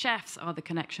eaters, chefs are the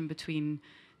connection between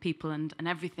people and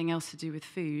everything else to do with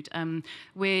food.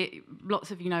 Lots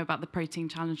of you know about the Protein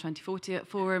Challenge 2040 at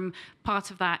Forum.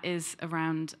 Part of that is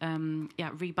around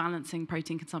rebalancing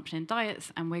protein consumption in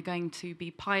diets, and we're going to be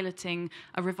piloting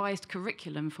a revised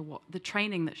curriculum for what the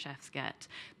training that chefs get.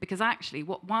 Because actually,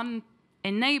 what one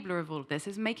enabler of all of this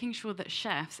is making sure that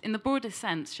chefs, in the broadest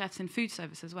sense, chefs in food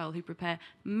service as well, who prepare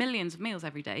millions of meals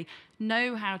every day,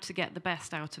 know how to get the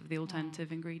best out of the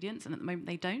alternative ingredients, and at the moment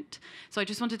they don't. So I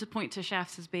just wanted to point to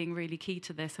chefs as being really key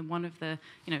to this, and one of the,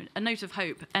 a note of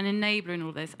hope, an enabler in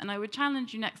all this. And I would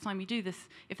challenge you next time you do this,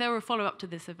 if there were a follow-up to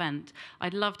this event,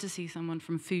 I'd love to see someone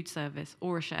from food service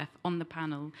or a chef on the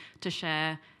panel to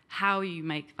share how you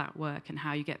make that work and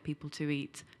how you get people to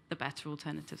eat the better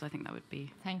alternatives. I think that would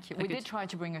be. Thank you. We did try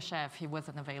to bring a chef. He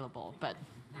wasn't available, but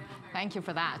thank you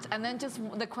for that. And then just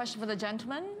the question for the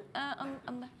gentleman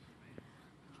on the.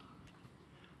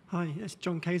 Hi, it's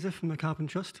John Kaiser from the Carbon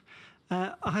Trust.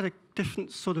 I had a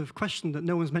different sort of question that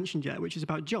no one's mentioned yet, which is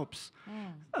about jobs.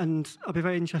 And I'll be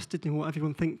very interested in what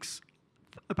everyone thinks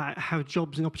about how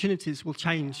jobs and opportunities will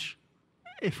change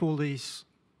if all these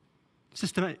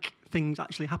systematic things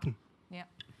actually happen. Yeah.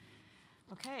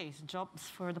 Okay, so jobs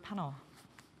for the panel.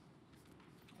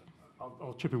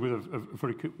 I'll chip in with a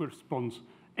very quick response.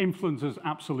 Influencers,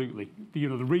 absolutely.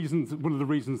 One of the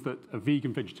reasons that a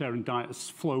vegan-vegetarian diet has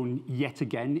flown yet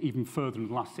again, even further in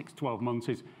the last 6 to 12 months,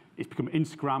 is it's become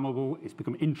Instagrammable, it's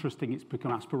become interesting, it's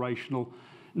become aspirational.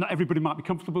 Not everybody might be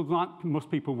comfortable with that.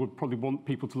 Most people would probably want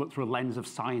people to look through a lens of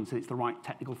science and it's the right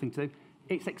technical thing to do.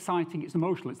 It's exciting, it's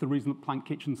emotional. It's the reason that Plant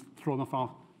Kitchen's thrown off our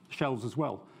shelves as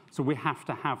well. So we have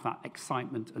to have that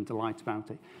excitement and delight about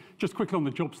it. Just quickly on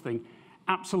the jobs thing,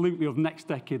 absolutely over the next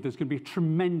decade, there's going to be a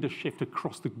tremendous shift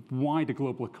across the wider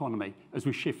global economy as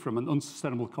we shift from an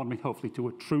unsustainable economy, hopefully, to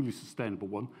a truly sustainable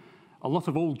one. A lot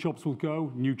of old jobs will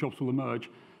go, new jobs will emerge,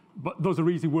 but those are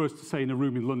easy words to say in a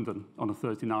room in London on a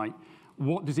Thursday night.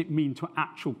 What does it mean to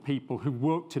actual people who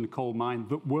worked in a coal mine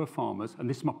that were farmers? And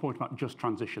this is my point about just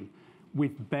transition.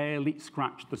 We've barely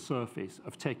scratched the surface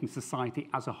of taking society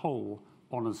as a whole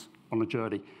on us on a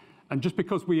journey. And just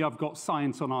because we have got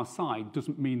science on our side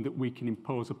doesn't mean that we can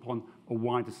impose upon a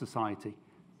wider society.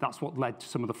 That's what led to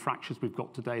some of the fractures we've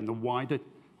got today in the wider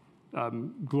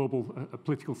global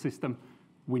political system.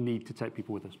 We need to take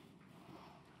people with us.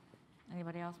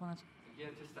 Anybody else want to? Yeah,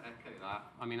 just to echo that.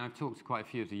 I mean, I've talked to quite a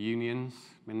few of the unions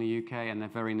in the UK, and they're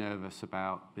very nervous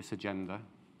about this agenda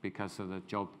because of the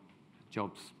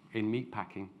jobs in meat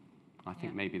packing. I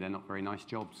think maybe they're not very nice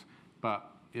jobs,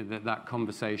 but that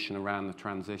conversation around the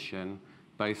transition,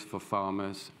 both for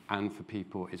farmers and for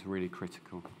people, is really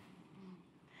critical.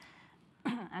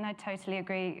 And I totally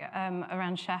agree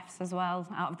around chefs as well.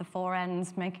 Out of the four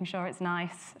ends, making sure it's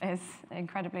nice is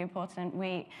incredibly important.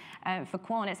 For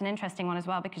Quorn, it's an interesting one as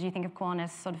well because you think of Quorn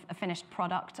as sort of a finished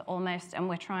product almost, and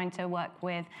we're trying to work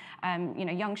with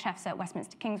young chefs at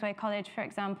Westminster Kingsway College, for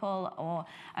example, or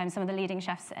some of the leading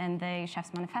chefs in the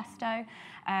Chef's Manifesto,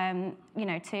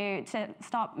 to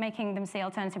start making them see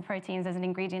alternative proteins as an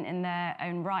ingredient in their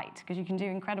own right, because you can do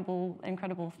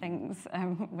incredible things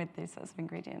with these sorts of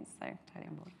ingredients. So totally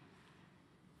on board.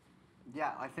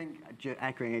 Yeah, I think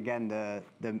echoing again, the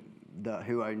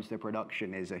who owns the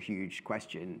production is a huge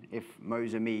question. If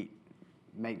Moser Meat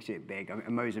makes it big, I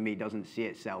mean, Moser Meat doesn't see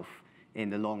itself in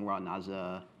the long run as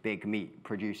a big meat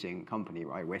producing company,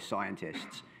 right? We're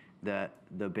scientists. The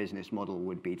business model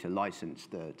would be to license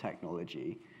the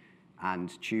technology,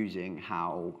 and choosing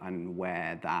how and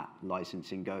where that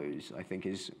licensing goes, I think,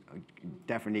 is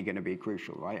definitely going to be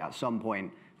crucial, right? At some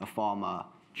point, a farmer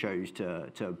chose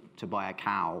to buy a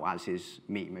cow as his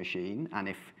meat machine, and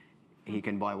if he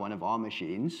can buy one of our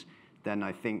machines, then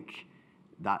I think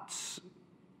that's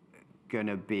going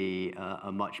to be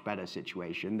a much better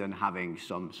situation than having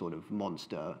some sort of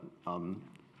monster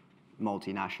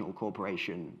multinational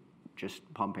corporation just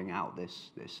pumping out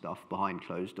this stuff behind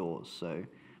closed doors. So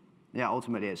yeah,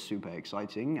 ultimately it's super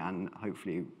exciting, and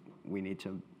hopefully we need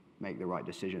to make the right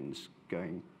decisions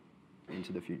going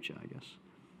into the future, I guess.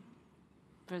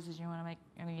 Did you want to make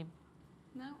any?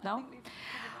 No?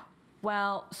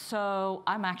 Well, so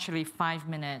I'm actually 5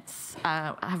 minutes.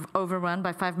 I've overrun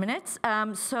by 5 minutes.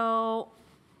 So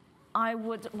I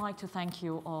would like to thank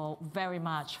you all very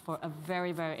much for a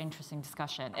very, very interesting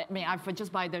discussion. I mean,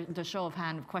 just by the show of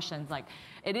hand of questions, like,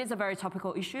 it is a very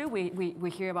topical issue. We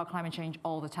hear about climate change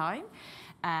all the time.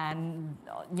 And,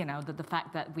 the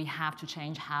fact that we have to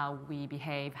change how we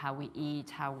behave, how we eat,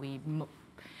 how we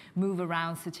move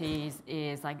around cities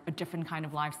is like a different kind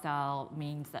of lifestyle,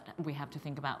 means that we have to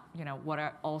think about, what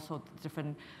are also the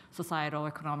different societal,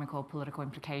 economical, political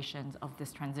implications of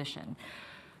this transition.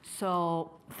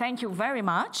 So thank you very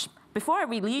much. Before I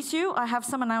release you, I have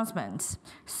some announcements.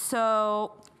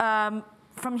 So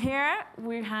from here,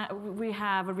 we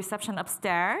have a reception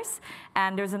upstairs,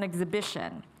 and there's an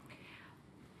exhibition.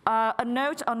 A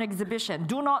note on exhibition: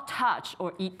 do not touch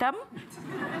or eat them.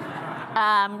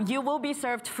 You will be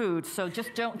served food, so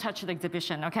just don't touch the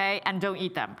exhibition, okay? And don't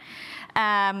eat them.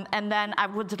 And then I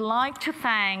would like to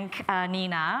thank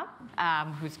Nina,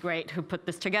 who's great, who put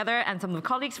this together, and some of the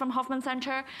colleagues from Hoffman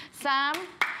Center. Sam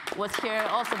was here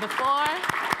also before.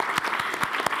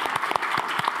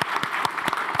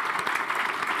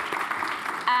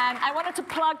 And I wanted to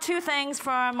plug two things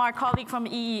from our colleague from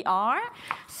EER.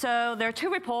 So there are two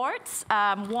reports.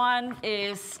 One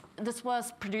is, this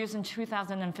was produced in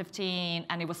 2015,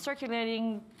 and it was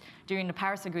circulating during the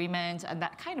Paris Agreement, and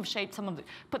that kind of shaped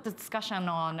put the discussion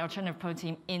on alternative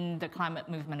protein in the climate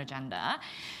movement agenda.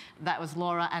 That was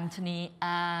Laura, Anthony,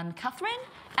 and Catherine.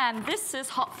 And this is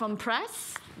hot from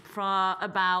press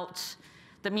about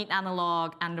the meat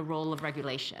analog and the role of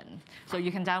regulation. So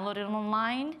you can download it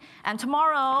online. And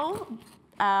tomorrow,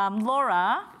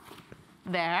 Laura,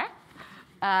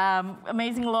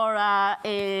 amazing Laura,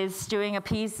 is doing a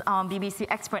piece on BBC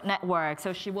Expert Network.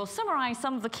 So she will summarize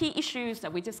some of the key issues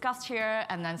that we discussed here,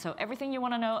 and then so everything you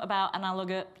want to know about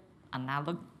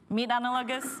meat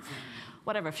analogous,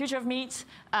 whatever, future of meat,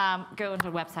 go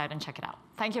onto the website and check it out.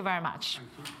 Thank you very much.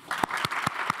 Thank you.